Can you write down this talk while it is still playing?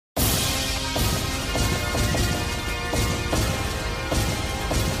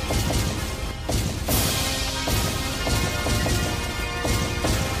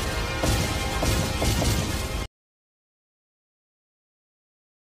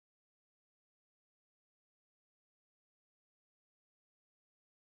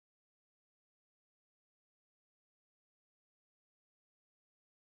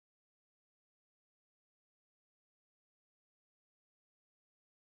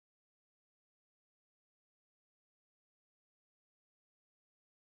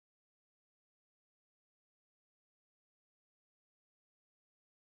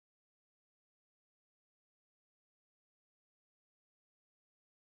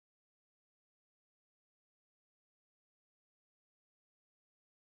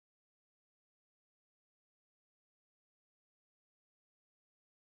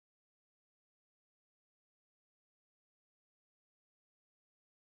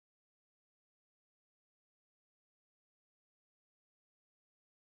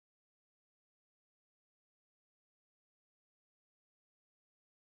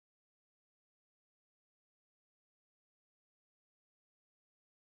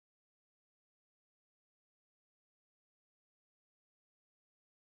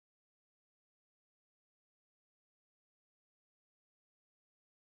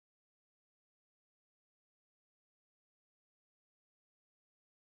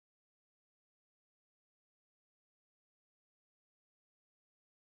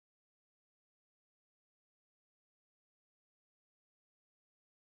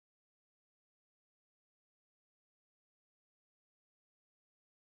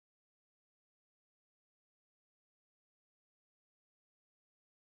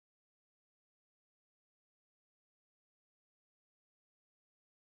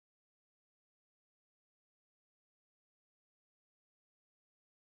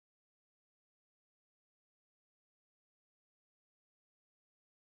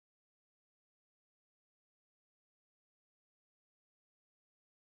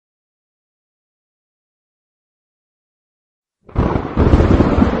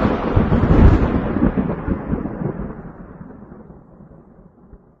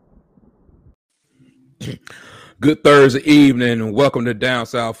Good Thursday evening and welcome to Down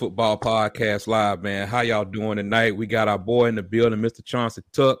South Football Podcast Live, man. How y'all doing tonight? We got our boy in the building, Mr. Chauncey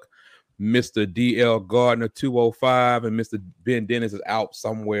Tuck, Mr. DL Gardner 205, and Mr. Ben Dennis is out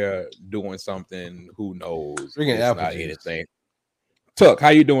somewhere doing something. Who knows? Drinking it's apple not juice. Anything. Tuck, how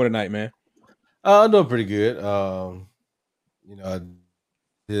you doing tonight, man? I'm doing pretty good.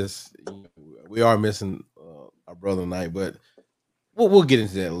 We are missing our brother tonight, but we'll get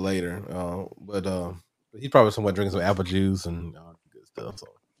into that later. But he's probably somewhere drinking some apple juice and good stuff. So.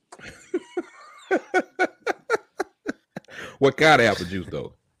 What kind of apple juice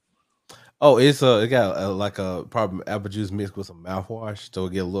though? Oh, it got probably apple juice mixed with some mouthwash, so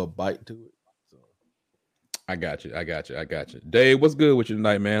it get a little bite to it. So. I got you. Dave, what's good with you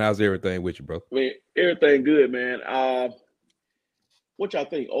tonight, man? How's everything with you, bro? Man, everything good, man. What y'all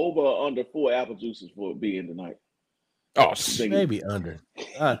think? Over or under 4 apple juices for being tonight? Oh, maybe under.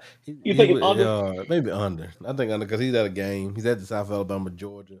 You think under? Maybe under. I think under because he's at a game. He's at the South Alabama,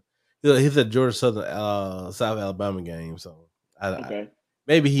 Georgia. He's at Georgia Southern South Alabama game. So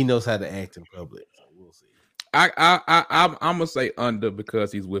maybe he knows how to act in public. So we'll see. I'm gonna say under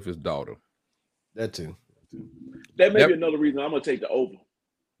because he's with his daughter. That too. That may be another reason I'm gonna take the over.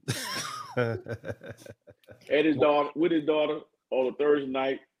 At his daughter with his daughter on a Thursday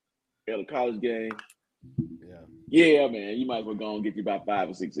night at a college game. Yeah, man. You might as well go and get you about 5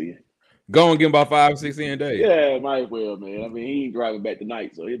 or 6 in. Go and get him about 5 or 6 in, Dave. Yeah, might as well, man. I mean, he ain't driving back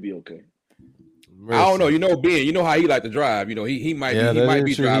tonight, so he'll be okay. I don't know. You know, Ben. You know how he like to drive. You know, he might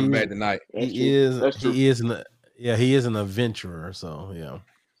be driving back tonight. He is an adventurer. So yeah.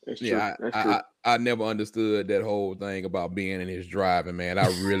 That's true. I never understood that whole thing about being in his driving, man. I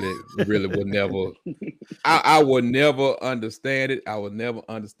really would never. I would never understand it. I would never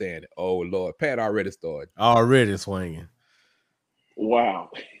understand it. Oh Lord, Pat already started. Already swinging.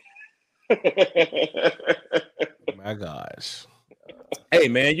 Wow. My gosh. Hey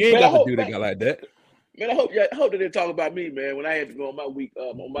man, you ain't got to do that guy like that. Man, I hope they didn't talk about me, man. When I had to go on my week,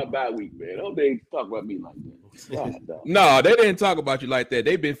 on my bye week, man. I hope they talk about me like that. No, they didn't talk about you like that.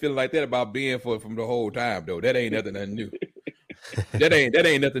 They've been feeling like that about Ben from the whole time, though. That ain't nothing new. that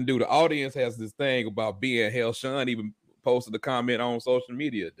ain't nothing new. The audience has this thing about being hell. Sean even posted a comment on social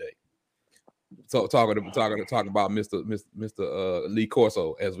media today. So talking about Mr. Lee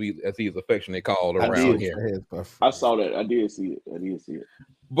Corso as he's affectionately called around here. I saw that. I did see it.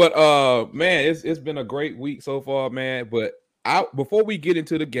 But man, it's been a great week so far, man. But before we get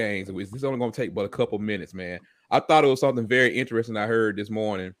into the games, this is only gonna take but a couple minutes, man. I thought it was something very interesting I heard this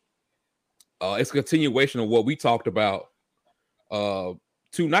morning. It's a continuation of what we talked about 2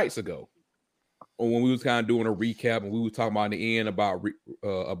 nights ago when we was kind of doing a recap and we were talking about in the end about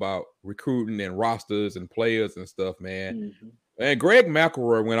recruiting and rosters and players and stuff, man. Mm-hmm. And Greg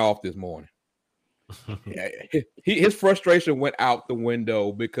McElroy went off this morning. His frustration went out the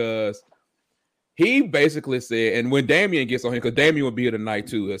window because he basically said, and when Damian gets on here, because Damian will be here tonight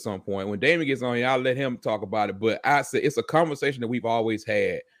too at some point. When Damian gets on here, I'll let him talk about it. But I said it's a conversation that we've always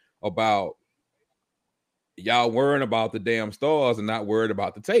had about y'all worrying about the damn stars and not worried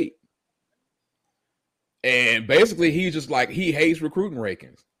about the tape. And basically, he's just like, he hates recruiting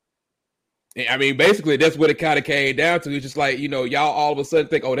rankings. I mean, basically, that's what it kind of came down to. It's just like, y'all all of a sudden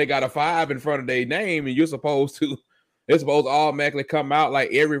think, oh, they got a 5 in front of their name, and they're supposed to automatically come out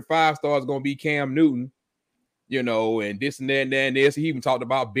like every 5-star is going to be Cam Newton, and this and that and this. He even talked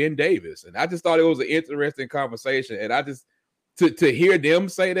about Ben Davis. And I just thought it was an interesting conversation. And I just, to hear them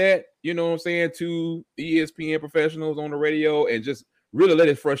say that, you know what I'm saying, to ESPN professionals on the radio and just really let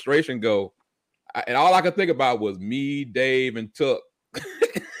his frustration go. And all I could think about was me, Dave, and Tuck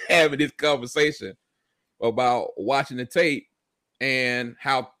having this conversation about watching the tape and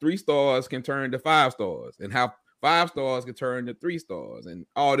how 3 stars can turn to 5 stars and how 5 stars can turn to 3 stars and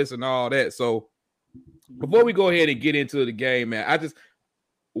all this and all that. So before we go ahead and get into the game, man, I just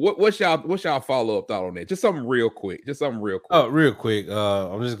what's y'all follow-up thought on that? Just something real quick. Oh, real quick.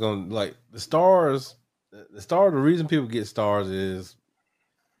 I'm just gonna like the stars. The reason people get stars is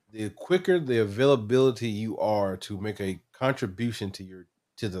the quicker the availability you are to make a contribution to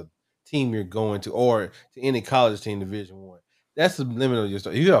the team you're going to, or to any college team, Division I. That's the limit of your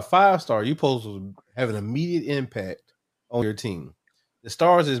star. If you're a 5-star, you're supposed to have an immediate impact on your team. The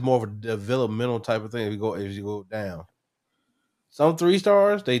stars is more of a developmental type of thing as you go down. Some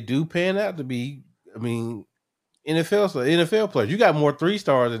 3-stars, they do pan out to be, NFL players. You got more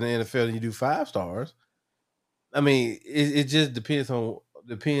 3-stars in the NFL than you do 5-stars. I mean, it just depends on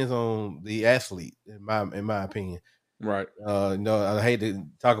the athlete, in my opinion. Right. I hate to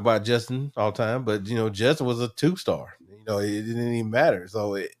talk about Justin all the time, but Justin was a 2-star. It didn't even matter.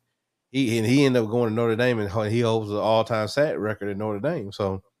 So he ended up going to Notre Dame, and he holds the all-time sack record at Notre Dame.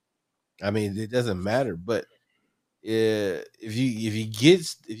 So, I mean, it doesn't matter. But if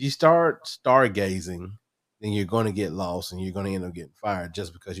you start stargazing, then you're going to get lost, and you're going to end up getting fired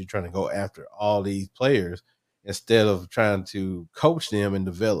just because you're trying to go after all these players instead of trying to coach them and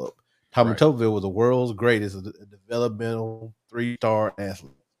develop. Tommy Tuberville was the world's greatest developmental 3-star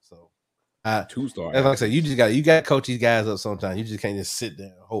athlete. So, 2-star. Like I said, you got to coach these guys up sometimes. You just can't just sit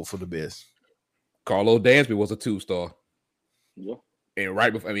there and hope for the best. Carlos Dansby was a 2-star. Yeah. And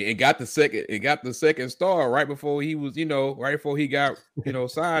right before, it got the second star right before he was, right before he got,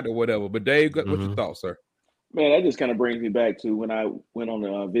 signed or whatever. But Dave, what's your thoughts, sir? Man, that just kind of brings me back to when I went on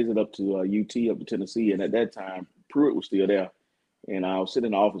a visit up to UT up to Tennessee, and at that time Pruitt was still there, and I was sitting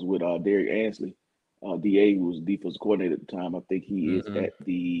in the office with Derek Ansley, DA, who was the defensive coordinator at the time. I think he is at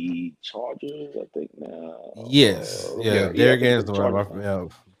the Chargers. I think now. Yes, Derek Ansley, my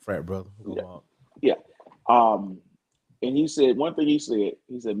frat brother. Yeah. And he said one thing. He said,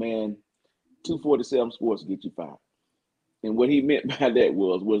 "Man, 247 Sports get you fired." And what he meant by that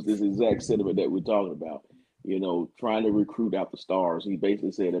was this exact sentiment that we're talking about. Trying to recruit out the stars. He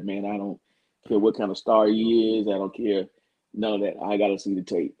basically said that, man, I don't care what kind of star he is. I don't care none of that. I got to see the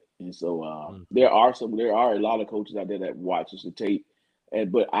tape. And so there are a lot of coaches out there that watches the tape.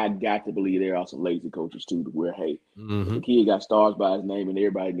 But I got to believe there are some lazy coaches too, to where, hey, if the kid got stars by his name and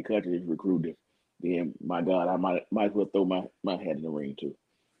everybody in the country is recruiting him, then my God, I might as well throw my hat in the ring too.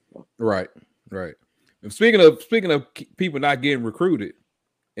 So. Right. And speaking of people not getting recruited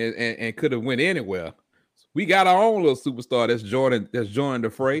and could have went anywhere, we got our own little superstar that's joined the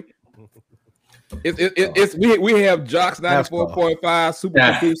fray. We have Jocks 94.5,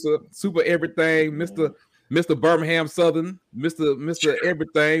 super producer, super everything, Mr. Birmingham Southern, Mr.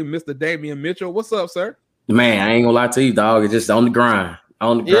 Everything, Mr. Damian Mitchell. What's up, sir? Man, I ain't gonna lie to you, dog. It's just on the grind.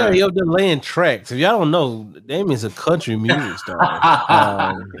 Yeah, he up there laying tracks. If y'all don't know, Damian's a country music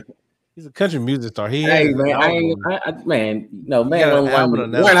star. He's a country music star. Man, learn how to play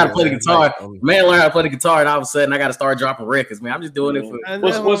the guitar. Man, learn how to play the guitar, and all of a sudden, I got to start dropping records. Man, I'm just doing it for.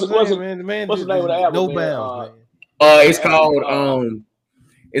 What's the name of the album? No Bounds.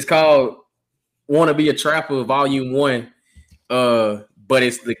 It's called "Wanna Be a Trapper" Volume 1. But I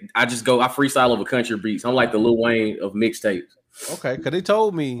freestyle over country beats. I'm like the Lil Wayne of mixtapes. Okay, because they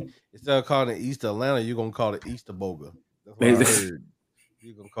told me instead of calling it East Atlanta, you're gonna call it Easter Boga. That's what I heard.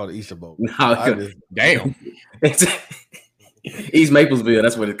 You're gonna call it Easter Boga. Damn. East Maplesville,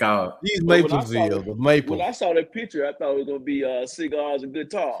 that's what it's called. East Maplesville, the Maple. When I saw that picture, I thought it was gonna be cigars and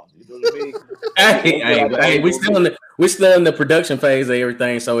guitars. You know what I mean? We're still in the production phase of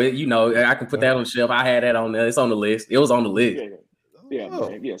everything, so I can put that on the shelf. I had that on there. It's on the list. It was on the list. Yeah,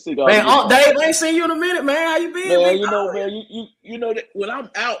 man. Yeah, cigars. Man, Dave, I ain't seen you in a minute, man. How you been? Man, you know that when I'm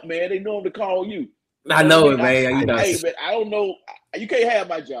out, man, they know to call you. I know it, man. Hey, man, I don't know. You can't have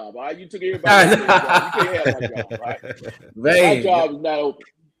my job, all right? You took everybody. You can't have my job, right? Man, my job is not open.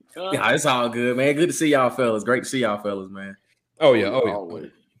 Yeah, it's all good, man. Good to see y'all fellas. Great to see y'all fellas, man. Oh yeah.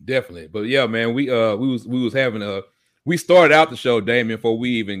 Definitely. But yeah, man, we was having we started out the show, Damian, before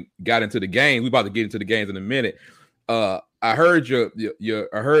we even got into the game. We about to get into the games in a minute. I heard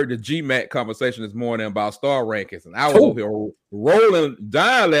I heard the GMAC conversation this morning about star rankings, and I was over here rolling,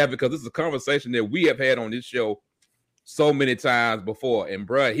 dying laughing because this is a conversation that we have had on this show so many times before. And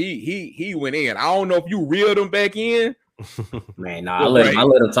bruh, he went in. I don't know if you reeled him back in. Man, I let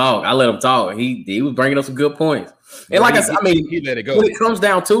him talk. He was bringing up some good points. And like I said, he let it go. When it comes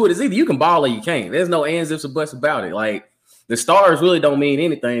down to it, it's either you can ball or you can't. There's no ands, ifs, or buts about it. Like the stars really don't mean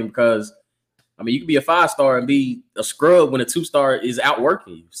anything because you can be a 5-star and be a scrub when a 2-star is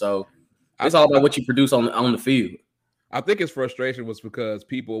outworking you. So it's all about what you produce on the field. I think his frustration was because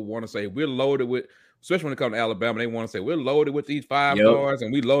people want to say we're loaded with, especially when it comes to Alabama, they want to say we're loaded with these 5 stars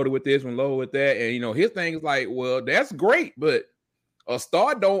and we loaded with this and loaded with that. And his thing is like, well, that's great, but a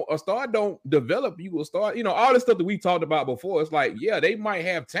star don't develop you. A star, all this stuff that we talked about before. It's like, yeah, they might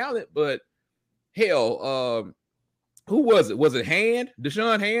have talent, but hell, who was it? Was it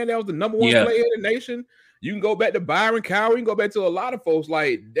Deshaun Hand? That was the number 1 player in the nation. You can go back to Byron Cowher. You can go back to a lot of folks.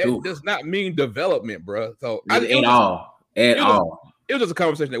 Like that does not mean development, bro. So at all. It was just a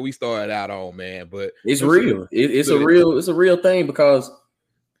conversation that we started out on, man. But it's real. It's a real thing because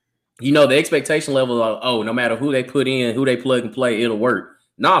the expectation level of no matter who they put in, who they plug and play, it'll work.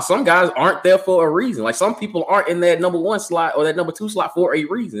 Nah, some guys aren't there for a reason. Like some people aren't in that number 1 slot or that number 2 slot for a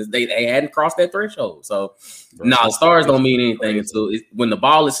reason. They hadn't crossed that threshold. So stars don't mean anything until when the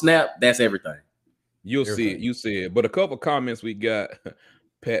ball is snapped. That's everything. You'll see it. You see it. But a couple comments we got.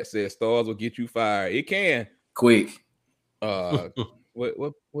 Pat said stars will get you fired. It can quick.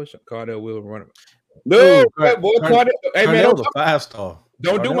 What's Cardell Will running? No, boy, Cardell. Hey man, was a 5-star.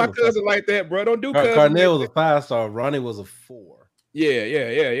 Don't do my cousin like that, bro. Don't do cousin. Cardell was a 5-star. Ronnie was a 4.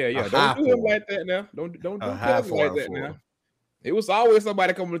 Yeah. Don't do him like that now. Don't do cousin like that now. It was always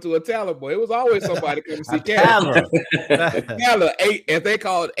somebody coming to a Tyler, boy. It was always somebody coming to see Tyler. Tyler, as they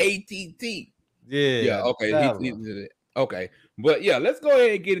call it, ATT. Yeah. Okay. Okay. But yeah, let's go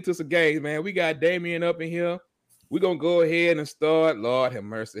ahead and get into some games, man. We got Damian up in here. We're going to go ahead and start. Lord have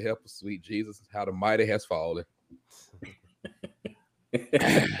mercy, help us, sweet Jesus, how the mighty has fallen.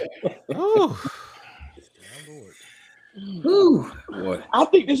 Boy. I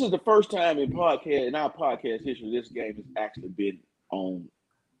think this is the first time in our podcast history this game has actually been on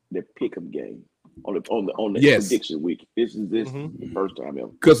the pick'em game on the prediction week. This is the first time ever.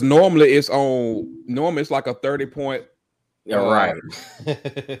 Because normally it's like a 30-point. Right.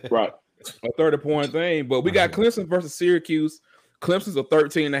 Right. A 30-point thing, but we got Clemson versus Syracuse. Clemson's a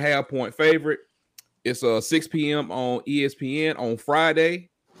 13.5-point favorite. It's 6 p.m. on ESPN on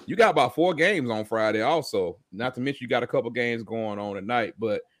Friday. You got about 4 games on Friday, also. Not to mention you got a couple games going on tonight.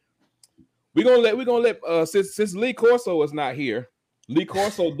 But we're gonna let since Lee Corso is not here. Lee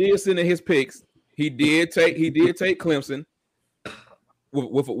Corso did send in his picks. He did take Clemson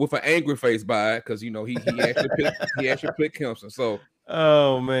with an angry face by it because he actually picked Clemson. So.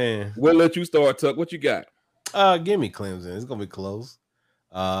 Oh man, we'll let you start, Tuck. What you got? Give me Clemson. It's gonna be close.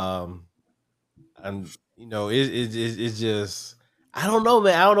 And it's just I don't know,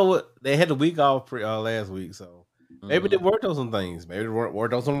 man. I don't know what they had the week off last week, so maybe they worked on some things. Maybe they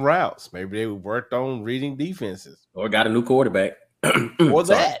worked on some routes. Maybe they worked on reading defenses or got a new quarterback. Or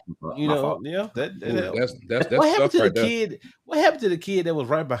that that's what happened to the kid? What happened to the kid that was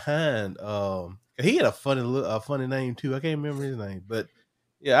right behind? He had a funny name too. I can't remember his name, but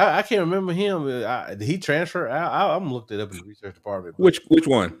yeah, I can't remember him. Did he transfer out? I'm looked it up in the research department. Which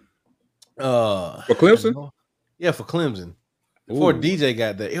one? For Clemson? Yeah, for Clemson. Before DJ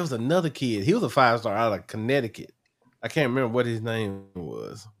got there, it was another kid. He was a 5-star out of Connecticut. I can't remember what his name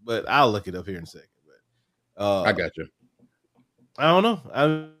was, but I'll look it up here in a second. But I got you. I don't know.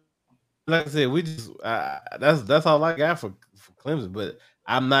 Like I said, we just that's all I got for Clemson, but.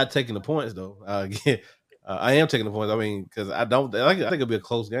 I'm not taking the points though. I am taking the points. I mean, because I think it'll be a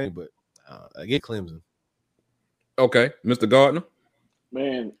close game, but I get Clemson. Okay, Mr. Gardner.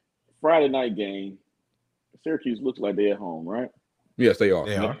 Man, Friday night game. Syracuse looks like they're at home, right? Yes, they are.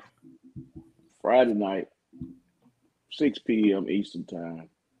 They are. Friday night, 6 p.m. Eastern time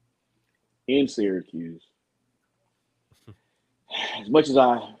in Syracuse. As much as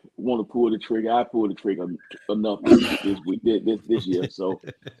I want to pull the trigger, I pulled the trigger enough this year. So,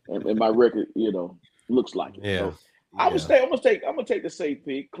 and my record, looks like it. Yeah. So I'm gonna take the safe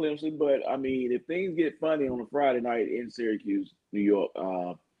pick, Clemson. But I mean, if things get funny on a Friday night in Syracuse, New York,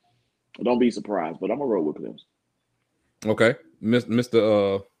 don't be surprised. But I'm gonna roll with Clemson. Okay,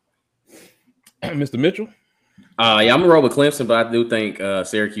 Mr. Mitchell. I'm gonna roll with Clemson, but I do think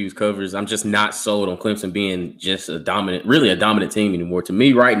Syracuse covers. I'm just not sold on Clemson being just a dominant team anymore. To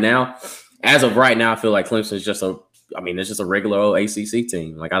me, right now, as of right now, I feel like Clemson is just a regular old ACC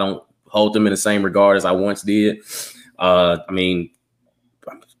team. Like I don't hold them in the same regard as I once did. Like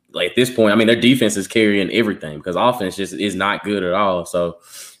at this point, their defense is carrying everything because offense just is not good at all. So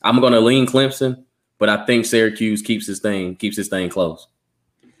I'm gonna lean Clemson, but I think Syracuse keeps his thing close.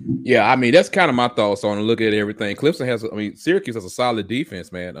 Yeah, that's kind of my thoughts on looking at everything. Syracuse has a solid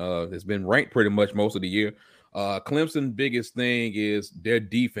defense, man. It's been ranked pretty much most of the year. Clemson's biggest thing is their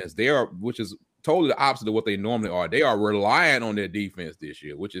defense. Which is totally the opposite of what they normally are. They are relying on their defense this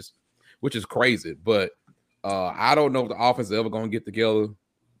year, which is crazy. But I don't know if the offense is ever going to get together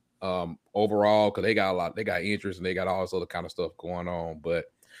overall because they got interest and they got all this other kind of stuff going on. But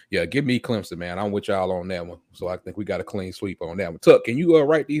yeah, give me Clemson, man. I'm with y'all on that one. So I think we got a clean sweep on that one. Tuck, can you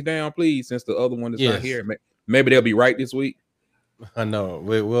write these down, please? Since the other one is not here, maybe they'll be right this week. I know.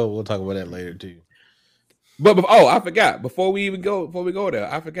 We'll talk about that later too. But I forgot. Before we go there,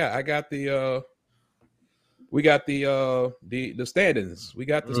 I forgot. I got we got the standings. We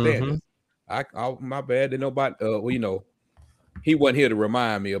got the standings. My bad. Didn't nobody. He wasn't here to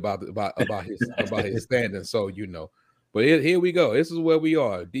remind me about his standings. So But here we go. This is where we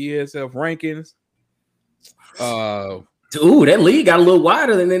are. DSF rankings. That league got a little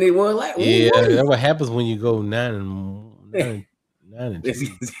wider than it was last. Yeah, that's what happens when you go 9-2.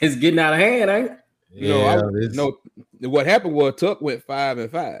 It's getting out of hand, ain't it? What happened was Tuck went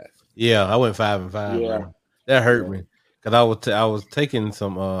 5-5. Yeah, I went 5-5. Yeah. Bro. That hurt me because I was taking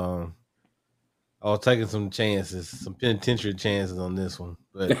some I was taking some chances, some penitentiary chances on this one.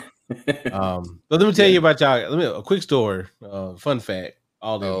 But let me tell you about y'all. A quick story, fun fact.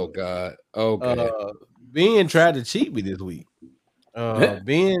 Oh God. Okay. Ben tried to cheat me this week.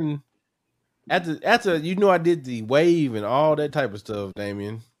 Ben, after I did the wave and all that type of stuff,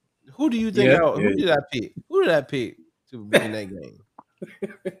 Damien. Who do you think? Who did I pick? Who did I pick to be in that game?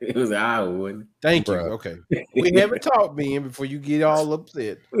 It was Iowa. Thank you. Okay, we haven't talked, Ben, before you get all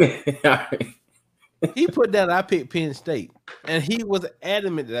upset. He put down I picked Penn State, and he was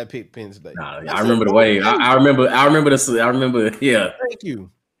adamant that I picked Penn State. I remember the wave. I remember. Yeah. Thank you.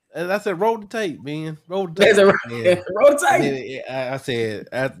 And I said, roll the tape, man. Roll the tape. Roll the tape. I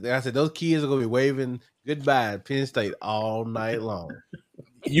said, those kids are gonna be waving goodbye at Penn State all night long.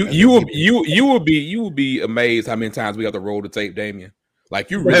 You will be amazed how many times we have to roll the tape, Damien. Like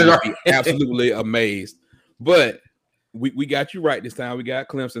you really would be absolutely amazed. But we got you right this time. We got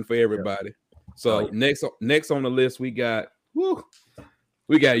Clemson for everybody. So next on the list, we got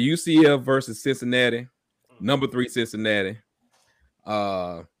UCF versus Cincinnati. Number 3 Cincinnati.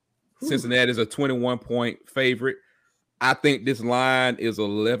 Cincinnati is a 21-point favorite. I think this line is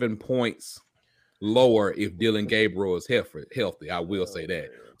 11 points lower if Dylan Gabriel is healthy. I will say that.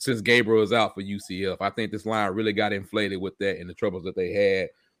 Since Gabriel is out for UCF, I think this line really got inflated with that and the troubles that they had.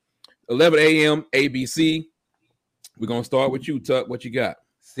 11 a.m. ABC. We're going to start with you, Tuck. What you got?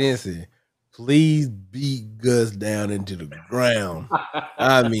 Cincy, please beat Gus down into the ground.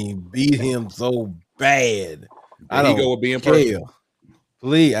 I mean, beat him so bad. I don't go with being personal.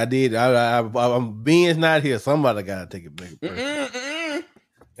 Please, I did. I'm Ben's not here. Somebody got to take it back.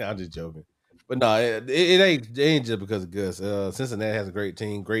 I'm just joking. But no, it ain't just because of Gus. Cincinnati has a great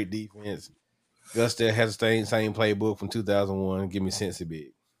team, great defense. Gus still has the same playbook from 2001. Give me Cincy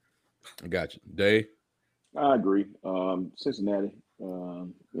big. I got you. Dave? I agree. Cincinnati. I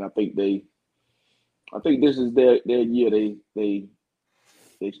think this is their year. They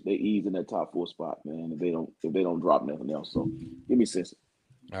ease in that top 4 spot, man. If they don't drop nothing else. So give me Cincinnati.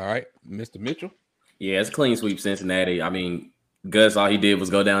 All right, Mr. Mitchell. Yeah, it's a clean sweep, Cincinnati. I mean, Gus, all he did was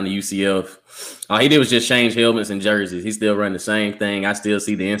go down to UCF. All he did was just change helmets and jerseys. He still run the same thing. I still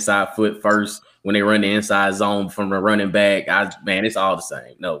see the inside foot first when they run the inside zone from the running back. It's all the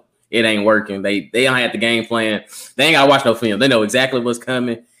same. No, it ain't working. They don't have the game plan. They ain't got to watch no film. They know exactly what's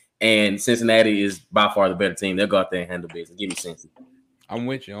coming. And Cincinnati is by far the better team. They'll go out there and handle business. Give me Cincy. I'm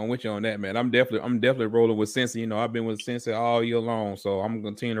with you on that, man. I'm definitely rolling with Cincy. You know, I've been with Cincy all year long, so I'm gonna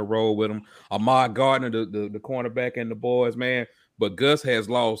continue to roll with them. Ahmad Gardner, the cornerback, and the boys, man. But Gus has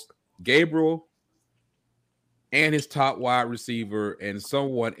lost Gabriel and his top wide receiver and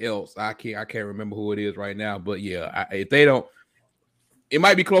someone else. I can't remember who it is right now. But yeah, if they don't, it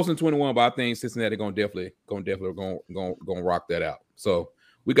might be close to 21. But I think Cincinnati gonna definitely rock that out. So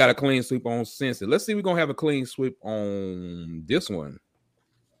we got a clean sweep on Cincy. Let's see, we're gonna have a clean sweep on this one.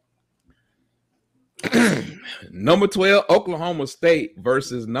 Number 12, Oklahoma State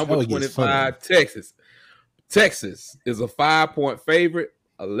versus number 25, Texas. Texas is a 5-point favorite,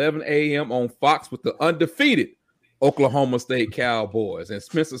 11 a.m. on Fox with the undefeated Oklahoma State Cowboys and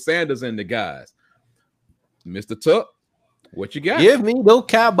Spencer Sanders and the guys. Mr. Tuck, what you got? Give me those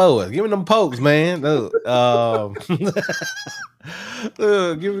Cowboys. Give me them pokes, man. Give me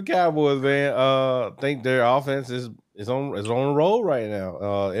the Cowboys, man. I think their offense is on a roll right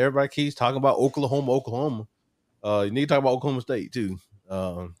now. Everybody keeps talking about Oklahoma. You need to talk about Oklahoma State too.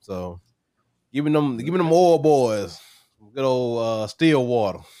 So giving them oil boys, good old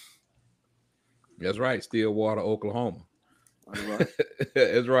Stillwater. That's right, Stillwater, Oklahoma. Right.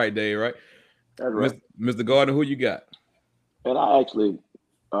 That's right, Dave. Right. That's right. Mr. Gardner, who you got? And I actually,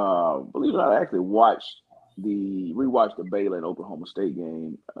 believe it or not, I actually rewatched the Baylor and Oklahoma State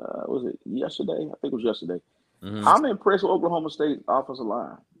game. Was it yesterday? I think it was yesterday. Mm-hmm. I'm impressed with Oklahoma State offensive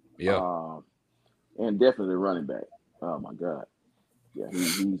line. Yeah. And definitely running back. Oh my God. Yeah,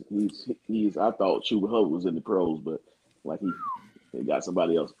 he's I thought Chuba Hubbard was in the pros, but like he got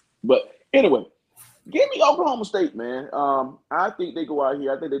somebody else. But anyway, give me Oklahoma State, man. I think they go out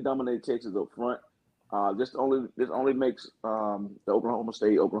here. I think they dominate Texas up front. This only makes the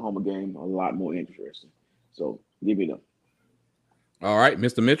Oklahoma game a lot more interesting. So give me them. All right,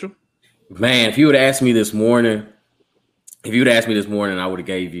 Mr. Mitchell. Man, if you would have asked me this morning, I would have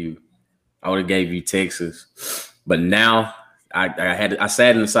gave you Texas. But now I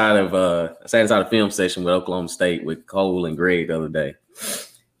sat inside of a film session with Oklahoma State with Cole and Greg the other day.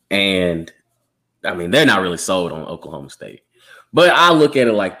 And I mean, they're not really sold on Oklahoma State. But I look at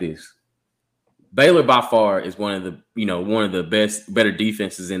it like this. Baylor by far is one of the better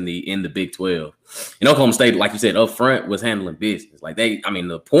defenses in the Big 12. And Oklahoma State, like you said, up front was handling business. Like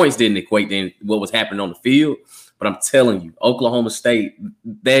the points didn't equate to what was happening on the field. But I'm telling you, Oklahoma State,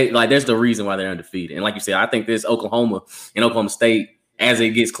 there's the reason why they're undefeated. And like you said, I think this Oklahoma and Oklahoma State, as it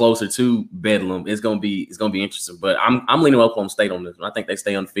gets closer to Bedlam, it's gonna be interesting. But I'm leaning Oklahoma State on this one. I think they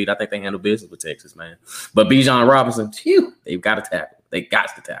stay undefeated. I think they handle business with Texas, man. But Bijan Robinson, they've got to tackle. They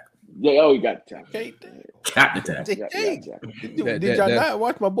got to tackle. Yeah, you got to tackle. Got to tackle. Did y'all not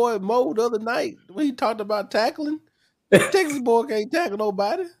watch my boy Mo the other night when he talked about tackling? Texas boy can't tackle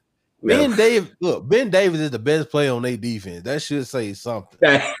nobody. Ben Davis is the best player on their defense. That should say something.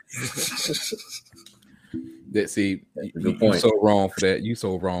 You're so wrong for that. You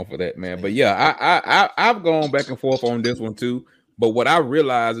so wrong for that, man. But yeah, I've gone back and forth on this one too. But what I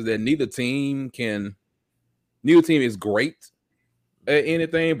realize is that neither team is great at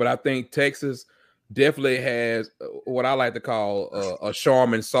anything. But I think Texas definitely has what I like to call a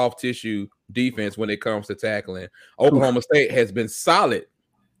Charmin soft tissue defense when it comes to tackling. Oklahoma State has been solid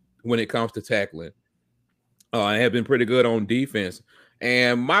when it comes to tackling, and have been pretty good on defense.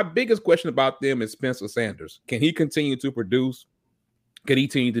 And my biggest question about them is Spencer Sanders. Can he continue to produce? Can he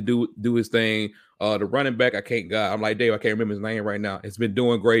continue to do his thing? The running back, I'm like Dave, I can't remember his name right now. It's been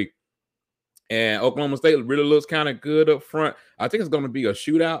doing great. And Oklahoma State really looks kind of good up front. I think it's going to be a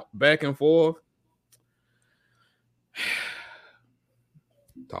shootout back and forth.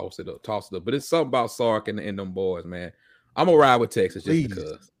 Toss it up. But it's something about Sark and them boys, man. I'm going to ride with Texas just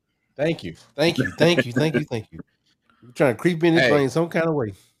because. Thank you. You're trying to creep in this lane some kind of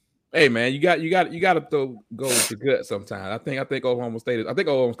way. Hey man, you got to go with your gut sometimes. I think Oklahoma State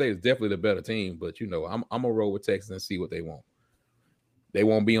is definitely the better team, but I'm gonna roll with Texas and see what they want. They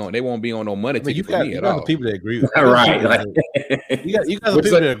won't be on no money ticket for me at all. The people that agree with you. Right. You got the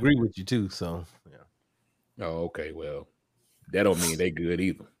people that agree with you too. So yeah. Oh, okay. Well, that don't mean they good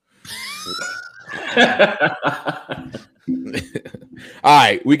either. All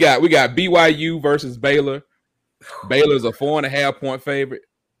right, we got BYU versus Baylor. Baylor's a 4.5 point favorite,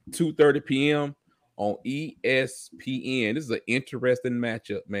 2:30 p.m. on ESPN. This is an interesting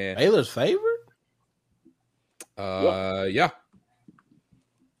matchup, man. Baylor's favorite? Yeah.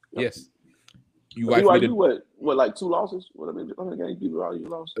 Yes. BYU what like 2 losses? What I mean, BYU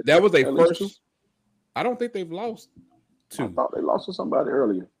lost. That was a first. 2? I don't think they've lost 2. I thought they lost to somebody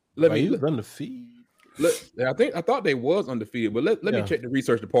earlier. BYU's undefeated. I thought they was undefeated, but let me check the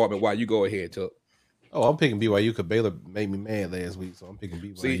research department while you go ahead, Chuck. Oh, I'm picking BYU because Baylor made me mad last week, so I'm picking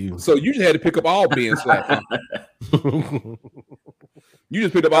BYU. See, so you just had to pick up all being slack. You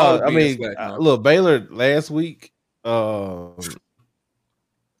just picked up all. Slack, look, Baylor last week. I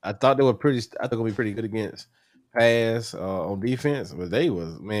thought they were pretty. I thought they were gonna be pretty good against pass on defense, but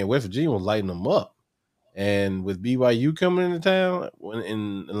West Virginia was lighting them up. And with BYU coming into town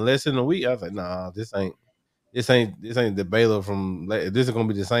in less than a week, I was like, nah, this ain't the Baylor from. If this is gonna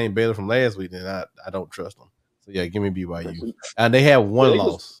be the same Baylor from last week, then I don't trust them. So yeah, give me BYU. And they have one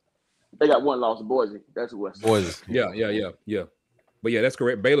loss. They got one loss. Boise. That's West. Boise. Yeah. But yeah, that's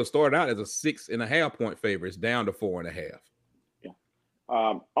correct. Baylor started out as a 6.5 point favorite. It's down to 4.5. Yeah.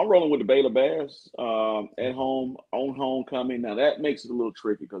 I'm rolling with the Baylor Bears at home on homecoming. Now that makes it a little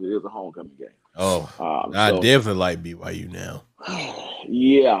tricky because it is a homecoming game. Oh, I definitely like BYU now.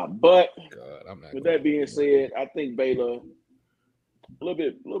 Yeah, but God, with that being said, I think Baylor a little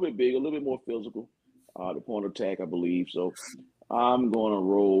bit bigger, a little bit more physical. The point of attack, I believe. So I'm going to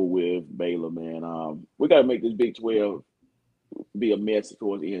roll with Baylor, man. We got to make this Big 12 be a mess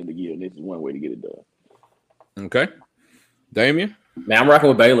towards the end of the year, and this is one way to get it done. Okay, Damien. Man, I'm rocking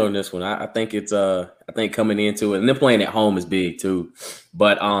with Baylor on this one. I think it's I think coming into it, and they're playing at home is big too.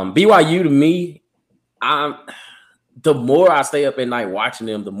 But BYU to me, the more I stay up at night watching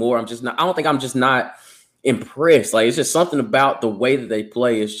them, the more I don't think I'm just not impressed. Like it's just something about the way that they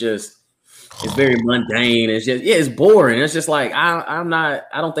play. It's very mundane. It's boring. It's just like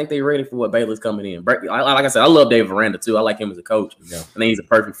I don't think they're ready for what Baylor's coming in. Like I said, I love Dave Aranda too. I like him as a coach. Yeah. I think he's a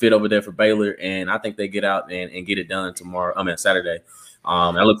perfect fit over there for Baylor, and I think they get out and get it done Saturday.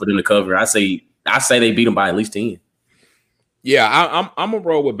 I look for them to cover. I say they beat them by at least 10. Yeah, I'm gonna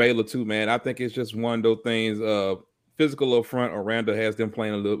roll with Baylor too, man. I think it's just one of those things. Physical up front, Aranda has them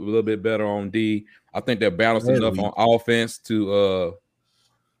playing a little bit better on D. I think they're balanced enough on offense to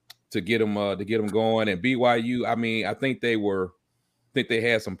get them going. And BYU, I mean, I think they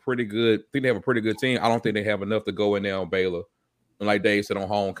had some pretty good. I think they have a pretty good team. I don't think they have enough to go in there on Baylor, and like Dave said on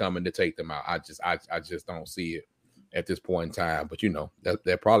homecoming, to take them out. I just don't see it at this point in time. But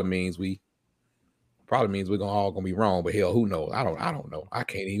that probably means we probably means we're all gonna be wrong. But hell, who knows? I don't know. I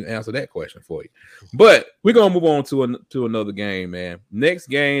can't even answer that question for you. But we're gonna move on to another game, man. Next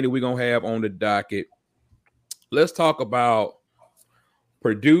game that we're gonna have on the docket. Let's talk about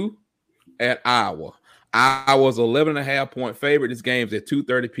Purdue at Iowa. Iowa's 11.5-point favorite. This game's at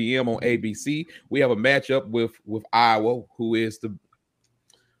 2:30 p.m. on ABC. We have a matchup with Iowa, who is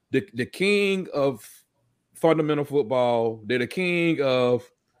the king of fundamental football. They're the king of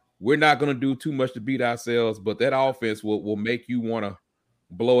we're not going to do too much to beat ourselves, but that offense will make you want to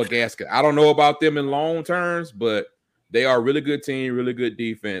blow a gasket. I don't know about them in long terms, but they are a really good team, really good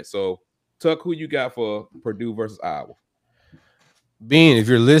defense. So, Tuck, who you got for Purdue versus Iowa? Ben, if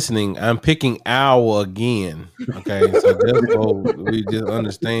you're listening, I'm picking Iowa again. Okay, so we just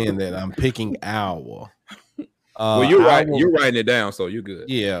understand that I'm picking Iowa. Well, you're right. You're writing it down, so you're good.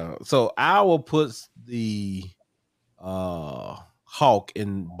 Yeah. So Iowa puts the Hawk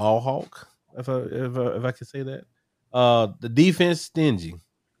in ball hawk, if I can say that. The defense stingy.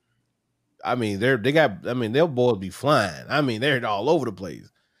 I mean, they'll boys be flying. I mean, they're all over the place.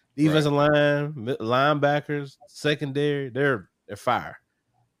 Defensive line, linebackers, secondary, they're fire.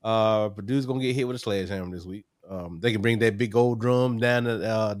 Purdue's gonna get hit with a sledgehammer this week. They can bring that big old drum down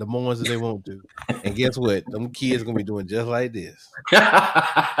to Des Moines if they want to. And guess what? Them kids gonna be doing just like this.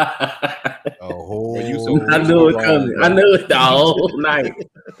 I knew it coming. I knew it the whole night.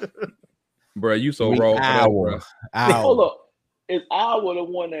 Bro, you so wrong. Iowa. Hold up. Is Iowa the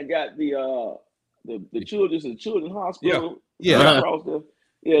one that got the children's hospital? Yeah. Across there?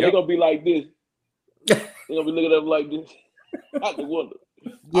 Yeah, they're gonna be like this. They're gonna be looking up like this. Out the window.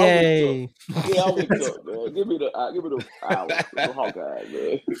 Yay! Yeah, I'll wake up, man. Give me the Iowa, the Hawkeye,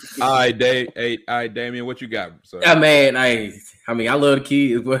 man. All right, Damian, what you got, sir? Yeah, man. I mean, I love the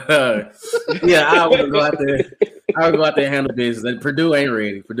kids, but yeah, I would go out there. I would go out there and handle business. And Purdue ain't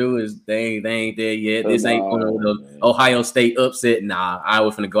ready. Purdue is they ain't there yet. This ain't one of the Ohio State upset. Nah, I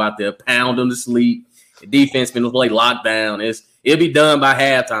was finna go out there, pound them to sleep. The defense finna play lockdown. It'll be done by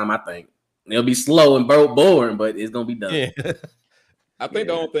halftime, I think. It'll be slow and boring, but it's gonna be done. Yeah. I think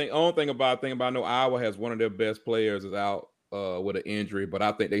the only thing about I know Iowa has one of their best players is out with an injury, but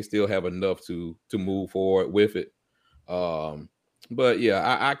I think they still have enough to move forward with it. But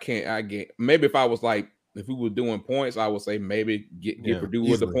yeah, I can't. Maybe if we were doing points, I would say maybe get Purdue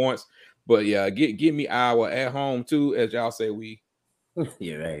with the points. But yeah, get me Iowa at home too, as y'all say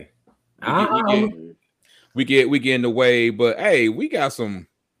hey. We get in the way, but hey, we got some.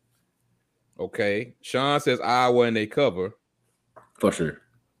 Okay, Sean says Iowa and they cover. For sure.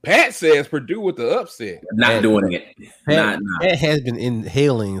 Pat says Purdue with the upset. Not doing it. Pat has been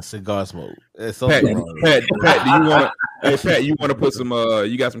inhaling cigar smoke. Pat, do you want Pat, you want to put some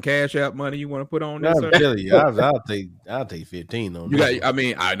you got some Cash App money you want to put on this? I'm telling you, I'll take 15 on you.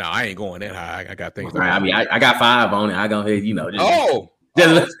 I ain't going that high. I got things. I mean, I got 5 on it. I go ahead, just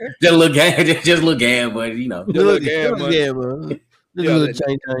a little game, just a little game, but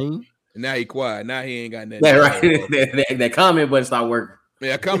change. Now he quiet. Now he ain't got nothing. Yeah, right. That comment button start working.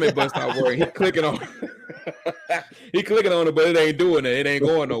 Yeah, comment button start working. He clicking on it, but it ain't doing it. It ain't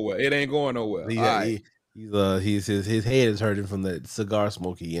going nowhere. His head is hurting from that cigar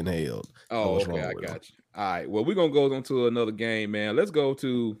smoke he inhaled. Oh, okay, I got you. All right. Well, we're gonna go on to another game, man. Let's go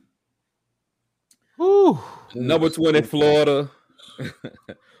to number 20, Florida.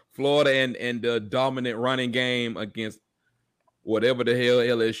 Florida and the dominant running game against whatever the hell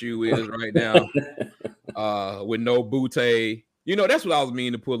LSU is right now, with no Butte. You know, that's what I was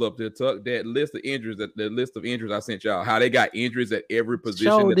meaning to pull up there, Tuck. That list of injuries, the list of injuries I sent y'all, how they got injuries at every position.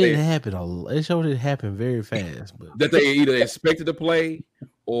 It showed it happen very fast, but that they either expected to play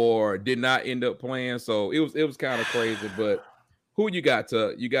or did not end up playing. So it was kind of crazy. But who you got,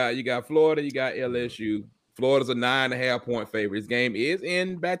 Tuck? You got Florida, you got LSU. Florida's a 9.5-point favorite. This game is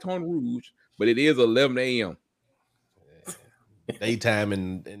in Baton Rouge, but it is 11 a.m. Daytime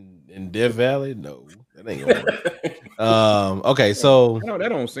in Death Valley? No, that ain't gonna work. Okay, so no, that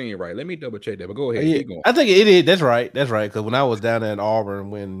don't seem right. Let me double check that. But go ahead. Yeah, I think it is. That's right. Because when I was down there in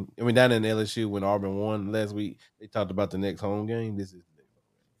Auburn, down in LSU when Auburn won last week, they talked about the next home game. This is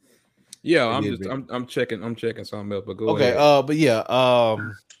I'm checking something else. But go ahead. But yeah, I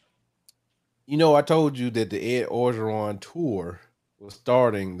told you that the Ed Orgeron tour was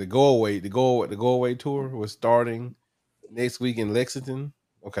starting. The go away tour was starting next week in Lexington.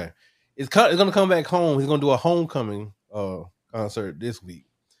 Okay. It's going to come back home. He's going to do a homecoming concert this week.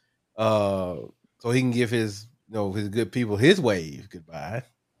 So he can give his good people his wave goodbye.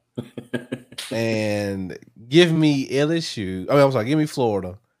 And give me LSU. Give me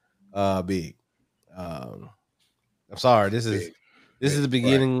Florida. Big. I'm sorry. This is This is the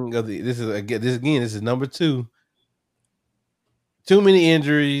beginning of the. This is number 2. Too many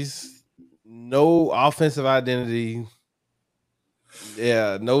injuries. No offensive identity.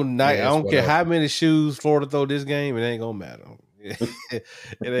 Yeah, no night. I don't care how many shoes Florida throw this game. It ain't gonna matter. It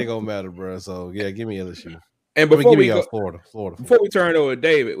ain't gonna matter, bro. So yeah, give me LSU. And before we go, Florida. Before we turn over to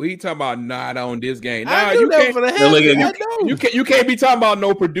David, we talking about not on this game. Nah, you can't be talking about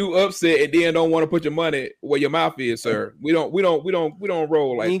no Purdue upset and then don't want to put your money where your mouth is, sir. We don't roll like that. We don't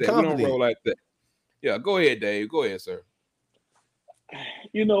roll like that. Yeah, go ahead, Dave. Go ahead, sir.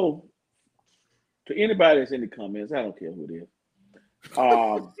 You know, to anybody that's in the comments, I don't care who it is.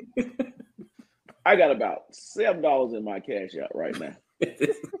 I got about $7 in my cash out right now.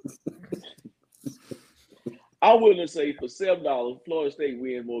 I'm willing to say for $7, Florida State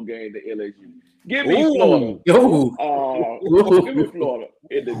wins more games than LSU. Give me Florida. Give me Florida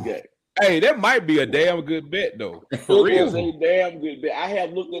in this game. Hey, that might be a damn good bet, though. For real. It is a damn good bet. I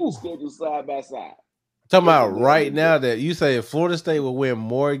have looked at the schedule side by side. Talking about right now that you say Florida State will win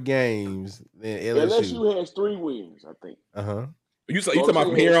more games than LSU. LSU has 3 wins, I think. You talking about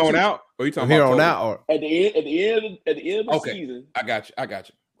from here on out, or you talking here about on out, or at the end of the season? I got you.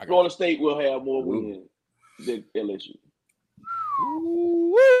 Florida State will have more wins than LSU.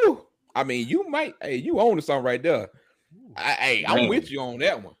 Woo! I mean, you might. Hey, you own something right there. I'm with you on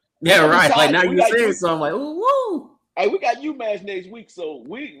that one. Yeah, right. Like now you're saying something like, woo. Hey, we got UMass next week, so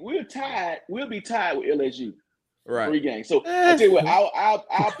we're tied. We'll be tied with LSU. Right. 3 games. So I tell you what,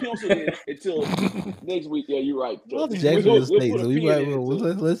 I'll pencil it until next week. Yeah, you're right. Jacksonville State. So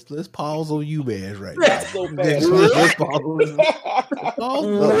let's pause on UMass right now. That's so bad.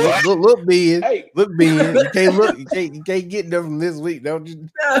 Look, Ben. Hey. Look, Ben. You can't get them from this week. Don't you?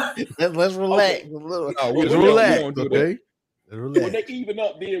 Let's relax. Okay. Let's relax. Okay. When they even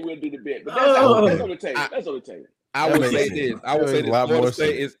up, then we'll do the bet. But that's on the table. That's on the table. I would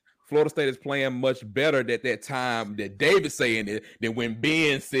say this. Florida State is playing much better at that time that David's saying it than when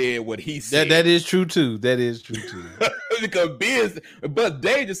Ben said what he said. That is true too. Because but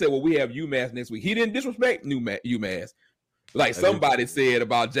Dave just said, well, we have UMass next week. He didn't disrespect UMass. Like somebody said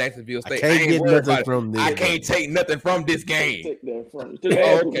about Jacksonville State. I can't get nothing from this. I can't take nothing from this game. Take that from it.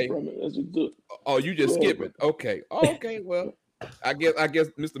 Okay. Oh, you just skip it. Okay. Okay. Well, I guess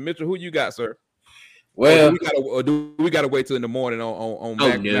Mr. Mitchell, who you got, sir? Well, do we gotta wait till in the morning on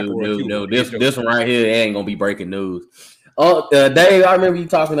no. This one right here ain't gonna be breaking news. Dave, I remember you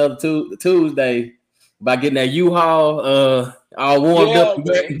talking the other Tuesday about getting that U-Haul all warmed up,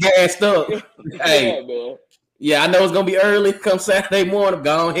 gassed up. Hey, man. Yeah, I know it's gonna be early come Saturday morning.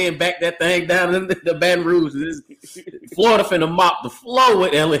 Go ahead and back that thing down in the Baton Rouge. Florida finna mop the floor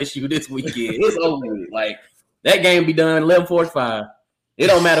with LSU this weekend. It's over with. Like that game be done 11:45. It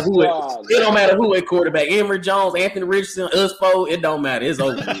don't matter who at quarterback. Emory Jones, Anthony Richardson, us four. It don't matter. It's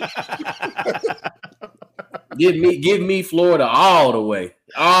over. give me Florida all the way.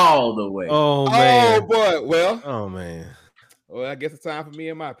 Oh man. Oh boy. Well. Oh man. Well, I guess it's time for me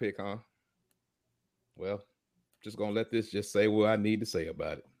and my pick, huh? Well, just gonna let this just say what I need to say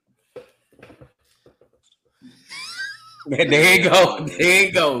about it. There you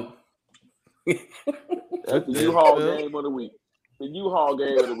go. That's the U-Haul game of the week. The U-Haul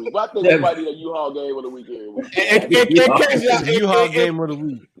game of the week. Well, I think everybody need a U-Haul game of the week every week. The U-Haul game of the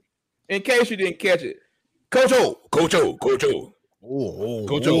week. In case you didn't catch it, Coach O.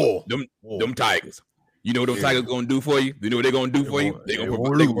 Them Tigers. You know what those Tigers gonna do for you? You know what they're gonna do for you? They're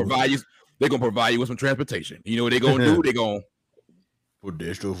gonna provide you. They're gonna provide you with some transportation. You know what they're gonna do? They're gonna put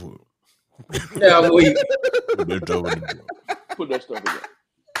that stuff up. Put that stuff in.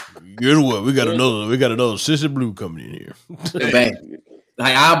 Guess what? We got another Sissy Blue coming in here.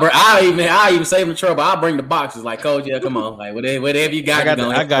 Like I even save the trouble. I'll bring the boxes. Like, Coach, yeah, come on. Like whatever you got.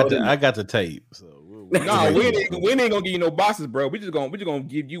 I got the tape. So we ain't gonna give you no boxes, bro. We just gonna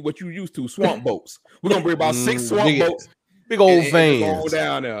give you what you used to, swamp boats. We're gonna bring about 6 swamp boats. Big old fans. Go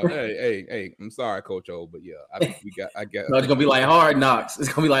down there. Hey. I'm sorry, Coach O, but yeah, I got. No, it's gonna be like Hard Knocks. It's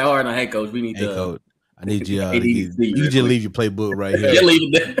gonna be like Hard Knocks. Hey, Coach, we need to. Coach, I need you. You just leave your playbook right here. You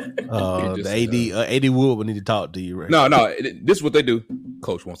leave it the AD Wood will need to talk to you. Right? No. This is what they do.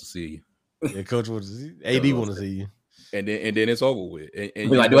 Coach wants to see you. Yeah, Coach wants to see you. AD want to see you. And then it's over with.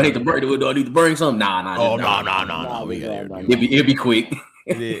 And be like, do I need to bring something? Nah. Oh no. We got it'll be quick.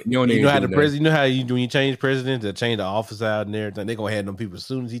 You know how the president. You know how when you change president to change the office out and everything, they're gonna have them people as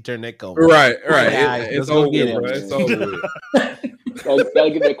soon as he turn that coat. Right. It's over with, bro. It's over with.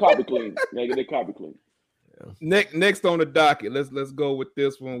 Gotta get that carpet clean. Next on the docket, let's go with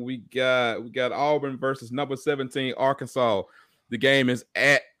this one. We got Auburn versus number 17 Arkansas. The game is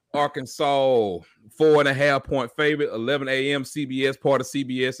at Arkansas 4.5-point favorite. 11 a.m. CBS. Part of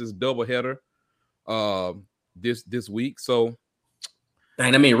CBS's doubleheader this week. So,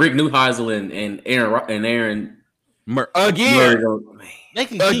 dang, I mean Rick Neuheisel and Aaron again. They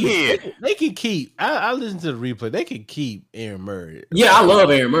can keep. I listen to the replay. They can keep Aaron Murray. Yeah, I love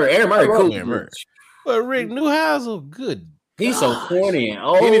Aaron Murray. Aaron Murray, cool. Aaron Murray. But Rick Neuheisel, good. He's so corny and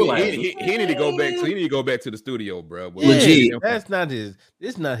old. He need to go back. So he need to go back to the studio, bro. Yeah, legit. That's not his.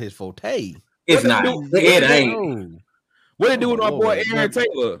 It's not his forte. It's not. It ain't. What they do with my boy Aaron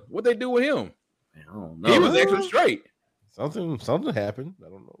Taylor? What they do with him? I don't know. He was extra straight. Something happened. I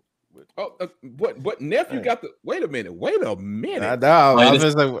don't know. What nephew got the? Wait a minute. I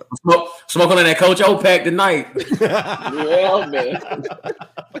was like, smoking on that Coach O-Pack tonight. Yeah, man.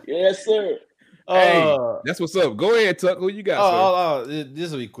 Yes, sir. Hey, that's what's up. Go ahead, Tuck. Who you got?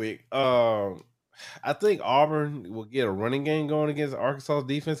 This will be quick. I think Auburn will get a running game going against Arkansas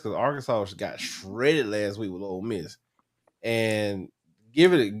defense because Arkansas got shredded last week with Ole Miss. And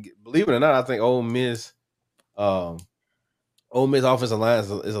believe it or not, I think Ole Miss offensive line is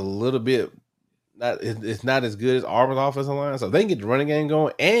a little bit it's not as good as Auburn's offensive line. So if they can get the running game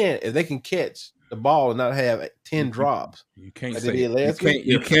going, and if they can catch the ball and not have 10 drops, you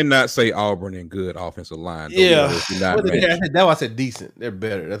cannot say Auburn in good offensive line. That's why I said decent. They're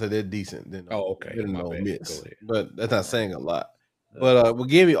better. That's why they're decent than Ole Miss. But that's not saying a lot. But we'll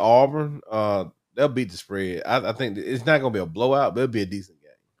give you Auburn. They'll beat the spread. I think it's not going to be a blowout, but it'll be a decent game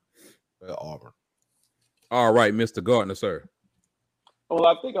for Auburn. All right, Mr. Gardner, sir. Well,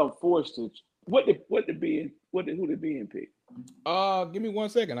 I think I'm forced to. Who they being picked? Give me 1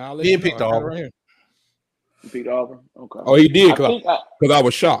 second. I'll let you know. Picked Auburn. Right here. He picked Auburn. Okay. Oh, he did. Because I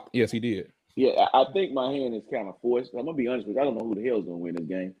was shocked. Yes, he did. Yeah, I think my hand is kind of forced. I'm gonna be honest with you. I don't know who the hell is gonna win this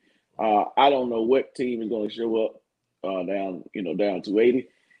game. I don't know what team is gonna show up down 280.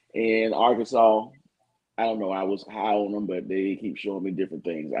 And Arkansas, I don't know. I was high on them, but they keep showing me different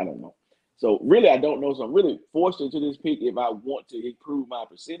things. I don't know. So really, I don't know. So I'm really forced into this pick if I want to improve my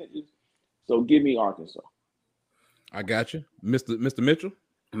percentages. So give me Arkansas. I got you, Mr. Mitchell.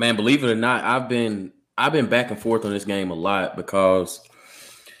 Man, believe it or not, I've been back and forth on this game a lot because